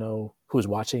you don't know who's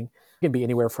watching, it can be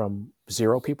anywhere from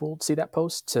 0 people see that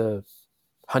post to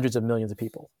hundreds of millions of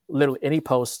people. Literally any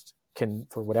post can,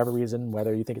 for whatever reason,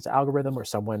 whether you think it's an algorithm or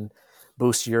someone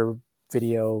boosts your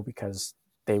video because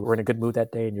they were in a good mood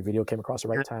that day and your video came across the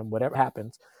right time, whatever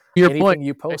happens, anything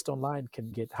you post online can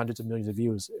get hundreds of millions of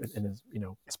views in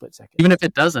a split second. Even if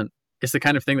it doesn't, it's the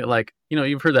kind of thing that like,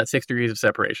 you've heard that 6 degrees of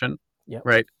separation,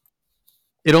 right?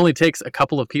 It only takes a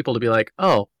couple of people to be like,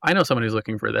 oh, I know someone who's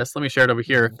looking for this. Let me share it over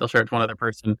here. They'll share it to one other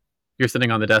person. You're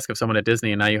sitting on the desk of someone at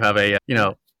Disney and now you have a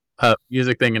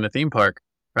music thing in a theme park,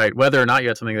 right? Whether or not you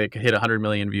had something that could hit 100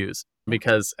 million views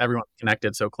because everyone's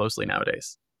connected so closely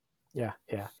nowadays. Yeah.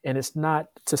 And it's not,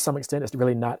 to some extent, it's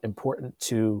really not important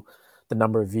to the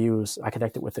number of views. I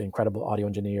connected with an incredible audio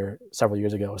engineer several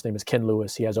years ago. His name is Ken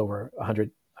Lewis. He has over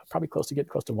 100, probably close to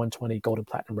 120 gold and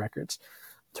platinum records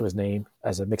to his name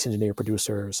as a mix engineer,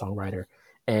 producer, songwriter.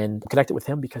 And connected with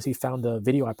him because he found a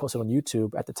video I posted on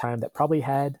YouTube at the time that probably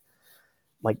had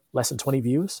like less than 20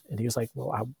 views. And he was like,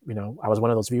 well, I was one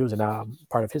of those views and now I'm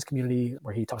part of his community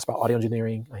where he talks about audio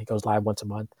engineering. He goes live once a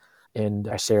month and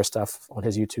I share stuff on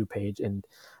his YouTube page and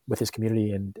with his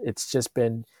community. And it's just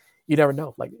been, you never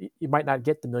know, like you might not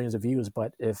get the millions of views,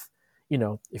 but if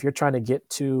you're trying to get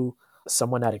to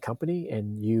someone at a company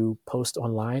and you post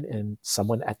online and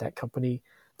someone at that company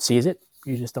sees it,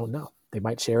 you just don't know. They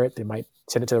might share it. They might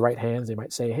send it to the right hands. They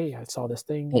might say, hey, I saw this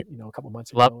thing, a couple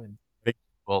months ago. And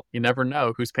well, you never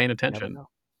know who's paying attention.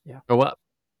 Yeah. Show up.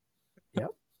 Yep.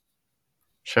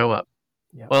 Show up.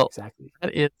 Yeah. Well, exactly.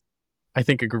 That is, I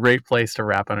think, a great place to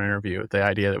wrap an interview. The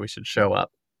idea that we should show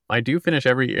up. I do finish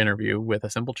every interview with a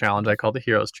simple challenge I call the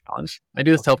Heroes Challenge. I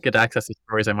do this to help get access to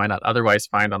stories I might not otherwise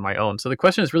find on my own. So the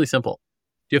question is really simple.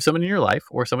 Do you have someone in your life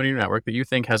or someone in your network that you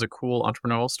think has a cool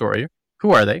entrepreneurial story?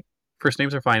 Who are they? First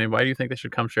names are fine. And why do you think they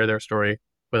should come share their story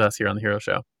with us here on the Hero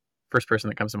Show? First person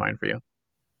that comes to mind for you.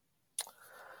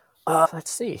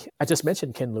 Let's see. I just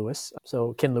mentioned Ken Lewis.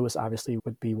 So Ken Lewis obviously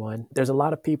would be one. There's a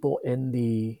lot of people in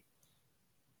the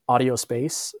audio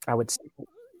space, I would say.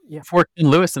 Yeah. For Ken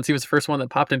Lewis, since he was the first one that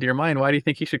popped into your mind, why do you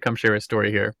think he should come share his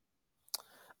story here?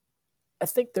 I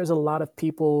think there's a lot of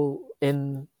people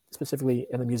specifically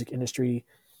in the music industry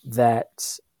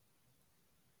that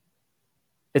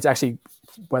it's actually,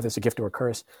 whether it's a gift or a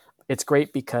curse, it's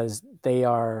great because they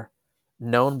are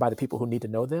known by the people who need to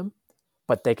know them,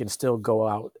 but they can still go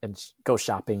out and go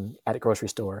shopping at a grocery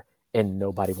store and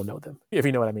nobody will know them, if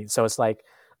you know what I mean. So it's like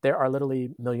there are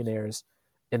literally millionaires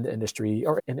in the industry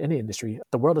or in any industry.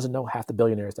 The world doesn't know half the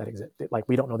billionaires that exist. Like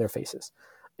we don't know their faces.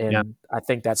 And I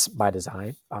think that's by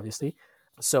design, obviously.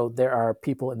 So there are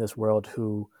people in this world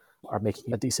who are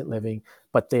making a decent living,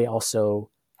 but they also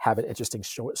have an interesting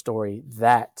short story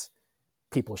that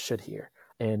people should hear.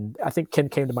 And I think Ken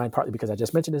came to mind partly because I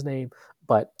just mentioned his name,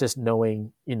 but just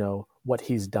knowing, what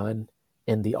he's done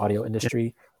in the audio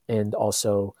industry and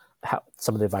also how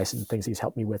some of the advice and things he's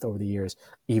helped me with over the years,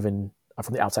 even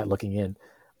from the outside looking in.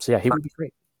 So yeah, he would be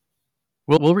great.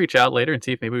 We'll reach out later and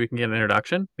see if maybe we can get an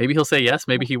introduction. Maybe he'll say yes,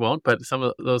 maybe he won't. But some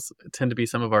of those tend to be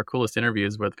some of our coolest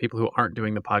interviews, where the people who aren't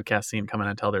doing the podcast scene come in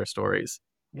and tell their stories.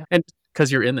 Yeah. And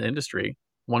because you're in the industry,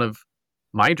 one of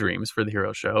my dreams for the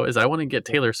Hero Show is I want to get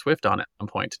Taylor Swift on at some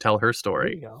point to tell her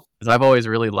story. Because I've always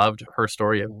really loved her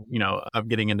story of, of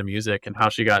getting into music and how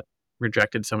she got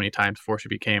rejected so many times before she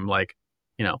became like,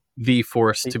 the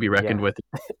force to be reckoned with.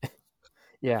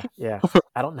 Yeah.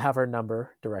 I don't have her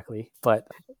number directly, but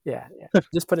yeah.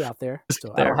 Just put it out there.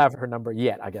 So I don't have her number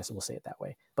yet, I guess we'll say it that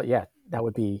way. But yeah, that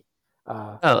would be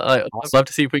I'd love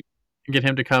to see if we can get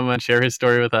him to come and share his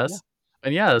story with us.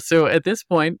 And so at this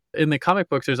point in the comic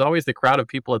books, there's always the crowd of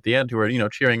people at the end who are,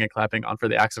 cheering and clapping on for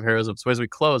the acts of heroism. So as we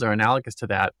close, our analogous to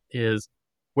that is,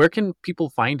 where can people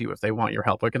find you if they want your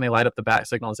help? Where can they light up the bat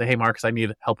signal and say, hey, Marcus, I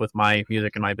need help with my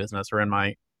music and my business or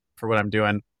for what I'm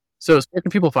doing? So where can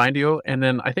people find you? And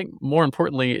then I think more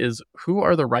importantly is, who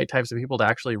are the right types of people to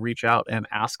actually reach out and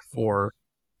ask for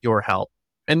your help?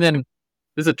 And then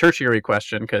this is a tertiary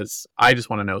question, because I just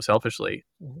want to know selfishly,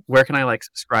 where can I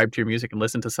subscribe to your music and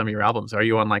listen to some of your albums? Are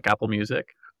you on Apple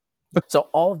Music? So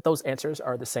all of those answers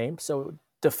are the same. So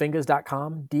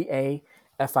dafingaz.com,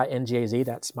 DAFINGAZ,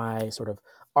 that's my sort of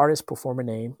artist performer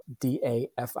name,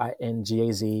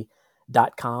 DAFINGAZ.com.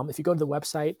 If you go to the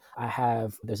website,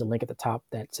 there's a link at the top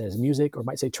that says music, or it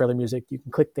might say trailer music. You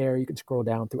can click there. You can scroll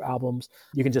down through albums.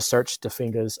 You can just search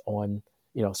Dafingaz on,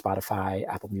 Spotify,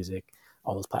 Apple Music,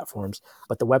 all those platforms.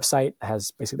 But the website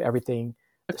has basically everything.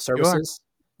 Services.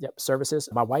 Yep, services.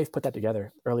 My wife put that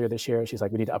together earlier this year. She's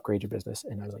like, we need to upgrade your business.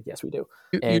 And I was like, yes, we do.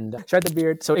 And she had the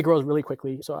beard. So it grows really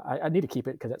quickly. So I need to keep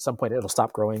it, because at some point it'll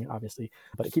stop growing, obviously.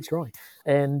 But it keeps growing.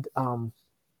 And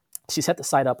she set the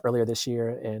site up earlier this year.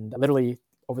 And literally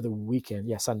over the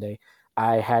weekend, Sunday,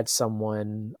 I had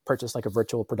someone purchase a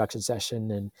virtual production session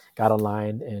and got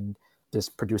online and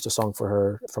just produced a song for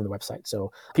her from the website.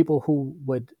 So people who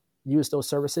would use those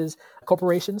services,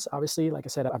 corporations, obviously, like I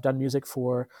said, I've done music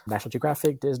for National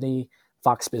Geographic, Disney,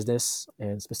 Fox Business,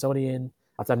 and Smithsonian.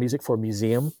 I've done music for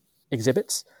museum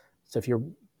exhibits. So if you're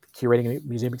curating a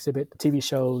museum exhibit, TV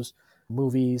shows,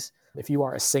 movies, if you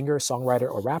are a singer,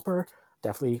 songwriter, or rapper,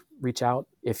 definitely reach out.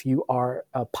 If you are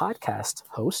a podcast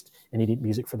host and you need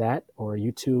music for that, or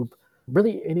YouTube,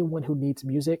 really anyone who needs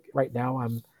music right now,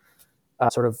 I'm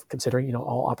sort of considering,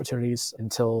 all opportunities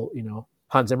until,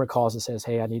 Hans Zimmer calls and says,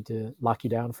 hey, I need to lock you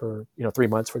down for, 3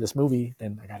 months for this movie,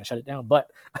 then I got to shut it down. But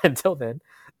until then,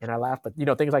 and I laugh, but,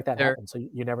 things like that happen. So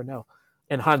you never know.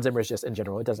 And Hans Zimmer is just in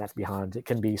general. It doesn't have to be Hans. It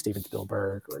can be Steven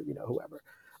Spielberg or,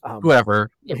 whoever.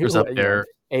 Who's up there.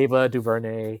 Ava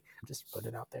DuVernay, just put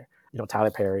it out there.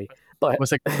 Tyler Perry. But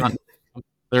what's it? I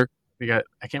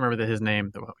can't remember his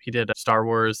name. He did Star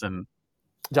Wars, and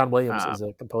John Williams is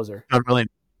a composer. John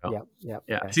Williams.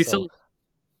 Yeah. Is he still?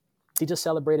 He just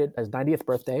celebrated his 90th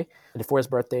birthday. And for his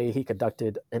birthday, he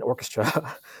conducted an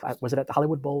orchestra. Was it at the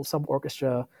Hollywood Bowl? Some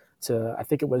orchestra I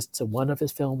think it was to one of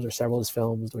his films or several of his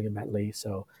films, doing a medley.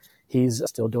 So he's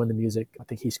still doing the music. I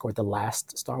think he scored the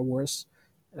last Star Wars.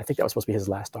 And I think that was supposed to be his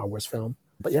last Star Wars film.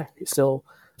 But yeah, he's still.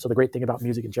 So the great thing about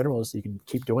music in general is you can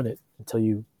keep doing it until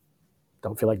you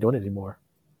don't feel like doing it anymore.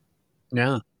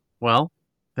 Yeah. Well,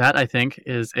 that, I think,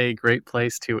 is a great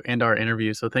place to end our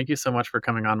interview. So thank you so much for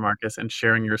coming on, Marcus, and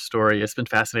sharing your story. It's been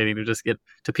fascinating to just get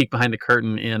to peek behind the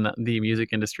curtain in the music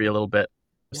industry a little bit.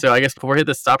 Yeah. So I guess before we hit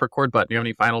the stop record button, do you have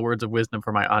any final words of wisdom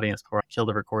for my audience before I kill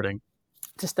the recording?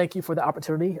 Just thank you for the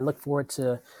opportunity. I look forward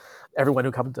to everyone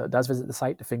who does visit the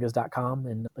site, dafingaz.com,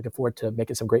 and looking forward to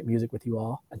making some great music with you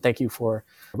all. And thank you for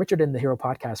Richard and the Hero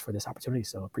Podcast for this opportunity.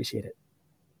 So appreciate it.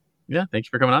 Yeah, thank you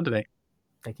for coming on today.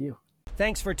 Thank you.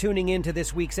 Thanks for tuning in to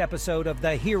this week's episode of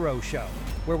The Hero Show,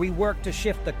 where we work to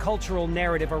shift the cultural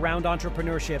narrative around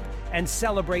entrepreneurship and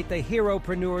celebrate the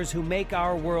heropreneurs who make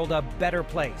our world a better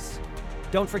place.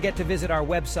 Don't forget to visit our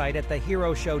website at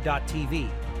theheroshow.tv,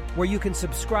 where you can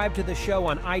subscribe to the show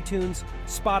on iTunes,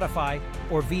 Spotify,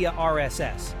 or via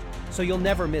RSS, so you'll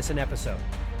never miss an episode.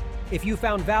 If you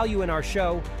found value in our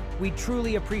show, we'd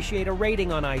truly appreciate a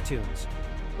rating on iTunes.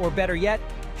 Or better yet,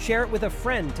 share it with a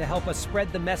friend to help us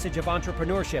spread the message of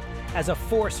entrepreneurship as a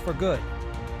force for good.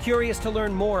 Curious to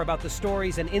learn more about the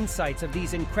stories and insights of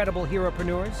these incredible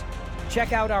heropreneurs?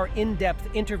 Check out our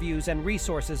in-depth interviews and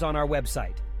resources on our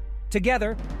website.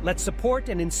 Together, let's support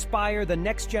and inspire the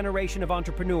next generation of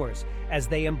entrepreneurs as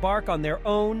they embark on their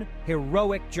own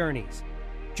heroic journeys.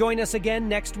 Join us again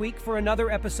next week for another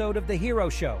episode of The Hero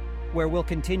Show, where we'll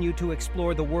continue to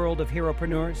explore the world of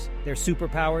heropreneurs, their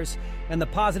superpowers, and the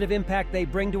positive impact they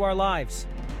bring to our lives.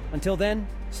 Until then,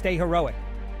 stay heroic.